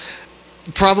people.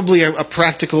 Probably a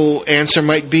practical answer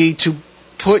might be to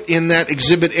put in that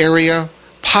exhibit area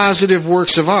positive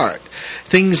works of art.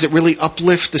 things that really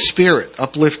uplift the spirit,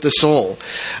 uplift the soul.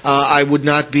 I would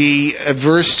not be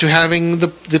averse to having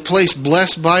the place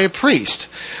blessed by a priest,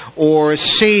 or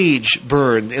sage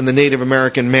burned in the Native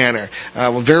American manner.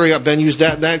 Ben used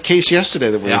that case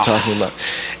yesterday that we were talking about.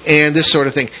 And this sort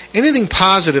of thing. Anything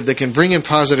positive that can bring in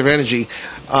positive energy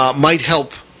might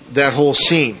help that whole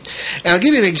scene. And I'll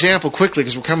give you an example quickly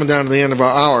because we're coming down to the end of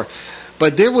our hour.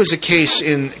 But there was a case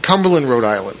in Cumberland, Rhode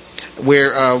Island,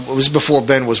 where it was before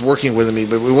Ben was working with me,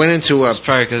 but we went into It's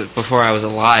probably 'cause before I was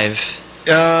alive.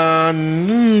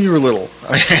 You were little.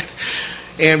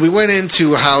 And we went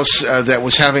into a house that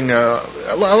was having a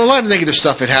lot of negative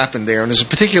stuff had happened there. And there's a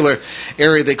particular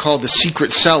area they called the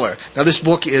secret cellar. Now, this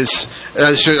book is,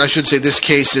 I should say, this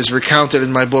case is recounted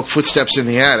in my book, Footsteps in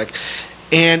the Attic.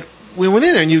 And we went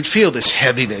in there, and you'd feel this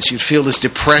heaviness. You'd feel this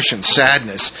depression,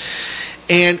 sadness.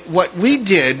 And what we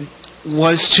did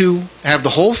was to have the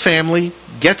whole family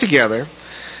get together,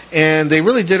 and they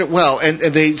really did it well. And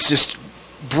they just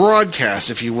broadcast,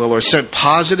 if you will, or sent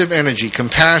positive energy,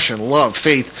 compassion, love,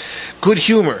 faith, good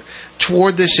humor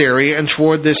toward this area and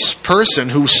toward this person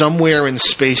who somewhere in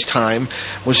space-time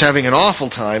was having an awful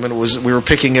time, and we were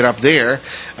picking it up there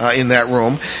in that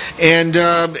room. And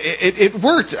it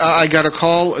worked. I got a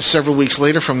call several weeks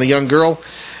later from the young girl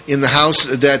in the house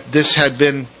that this had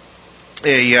been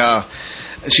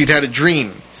she'd had a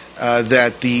dream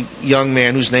that the young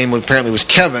man, whose name apparently was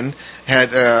Kevin,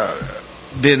 had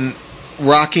been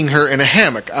rocking her in a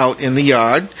hammock out in the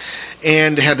yard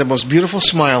and had the most beautiful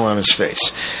smile on his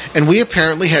face. And we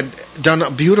apparently had done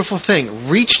a beautiful thing,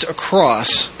 reached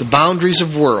across the boundaries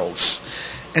of worlds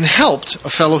and helped a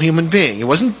fellow human being. He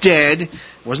wasn't dead, it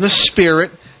wasn't a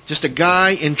spirit, just a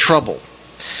guy in trouble.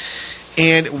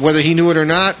 And whether he knew it or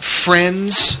not,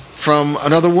 friends from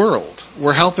another world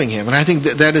were helping him. And I think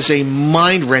that is a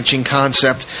mind-wrenching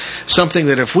concept, something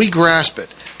that if we grasp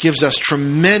it, gives us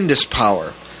tremendous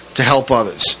power to help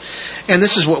others. And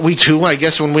this is what we do, I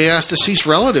guess, when we ask deceased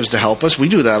relatives to help us. We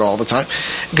do that all the time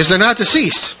because they're not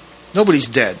deceased. Nobody's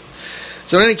dead.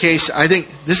 So in any case, I think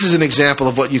this is an example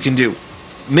of what you can do.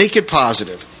 Make it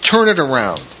positive. Turn it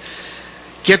around.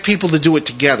 Get people to do it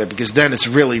together because then it's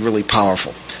really, really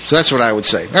powerful. So that's what I would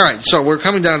say. All right, so we're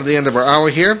coming down to the end of our hour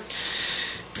here.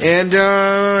 And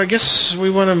I guess we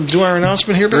want to do our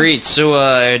announcement here, Ben? Great.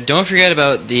 So don't forget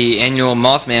about the annual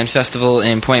Mothman Festival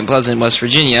in Point Pleasant, West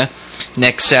Virginia,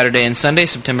 next Saturday and Sunday,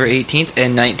 September 18th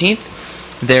and 19th.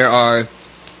 There are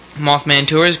Mothman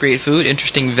tours, great food,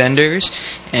 interesting vendors,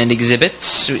 and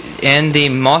exhibits. And the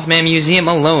Mothman Museum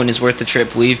alone is worth the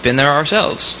trip. We've been there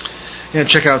ourselves. Yeah,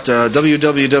 check out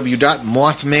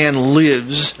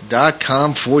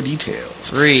www.mothmanlives.com for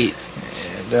details. Great.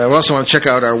 We also want to check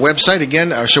out our website.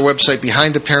 Again, our show website,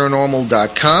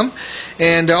 BehindTheParanormal.com.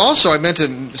 And also, I meant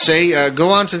to say, go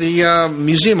on to the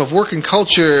Museum of Work and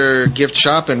Culture gift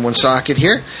shop in Woonsocket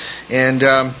here. And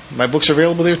my books are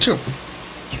available there, too.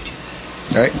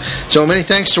 All right. So many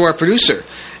thanks to our producer.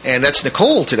 And that's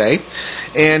Nicole today.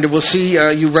 And we'll see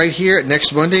you right here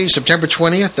next Monday, September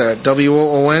 20th at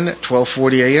WOON,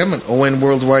 1240 a.m. and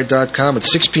ONWorldwide.com at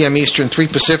 6 p.m. Eastern, 3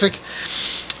 Pacific.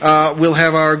 We'll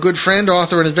have our good friend,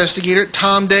 author, and investigator,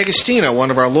 Tom D'Agostino,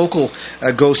 one of our local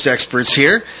ghost experts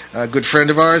here. A good friend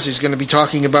of ours. He's going to be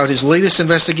talking about his latest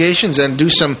investigations and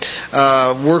do some playing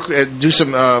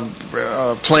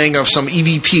of some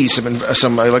EVP,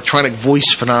 some electronic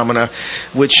voice phenomena,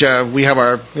 which we have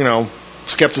our,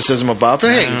 skepticism about.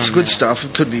 But hey, it's good stuff.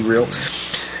 It could be real.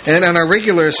 And on our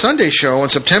regular Sunday show on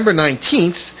September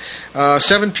 19th,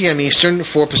 7 p.m. Eastern,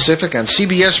 4 Pacific, on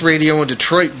CBS Radio in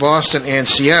Detroit, Boston, and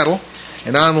Seattle,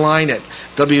 and online at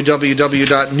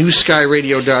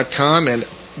www.newskyradio.com and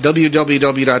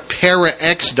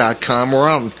www.parax.com. We're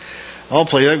on all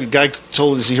places. The guy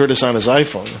told us he heard us on his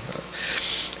iPhone.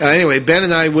 Anyway, Ben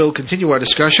and I will continue our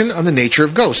discussion on the nature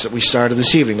of ghosts that we started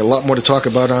this evening. A lot more to talk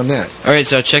about on that. All right,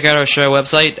 so check out our show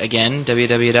website, again,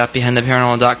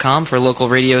 www.BehindTheParanormal.com, for local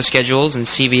radio schedules and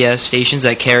CBS stations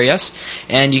that carry us.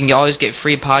 And you can always get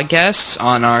free podcasts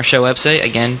on our show website,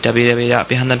 again,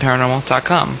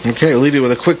 www.BehindTheParanormal.com. Okay, we'll leave you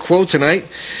with a quick quote tonight.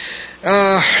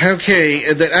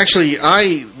 That actually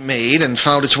I made and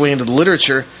found its way into the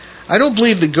literature. I don't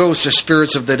believe the ghosts are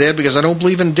spirits of the dead because I don't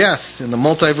believe in death. In the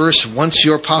multiverse, once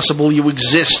you're possible, you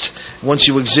exist. Once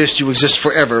you exist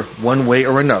forever, one way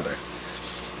or another.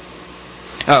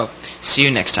 Oh, see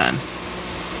you next time.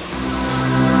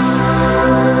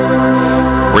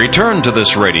 Return to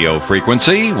this radio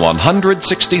frequency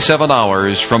 167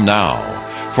 hours from now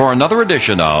for another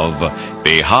edition of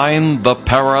Behind the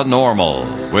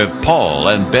Paranormal with Paul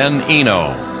and Ben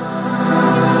Eno.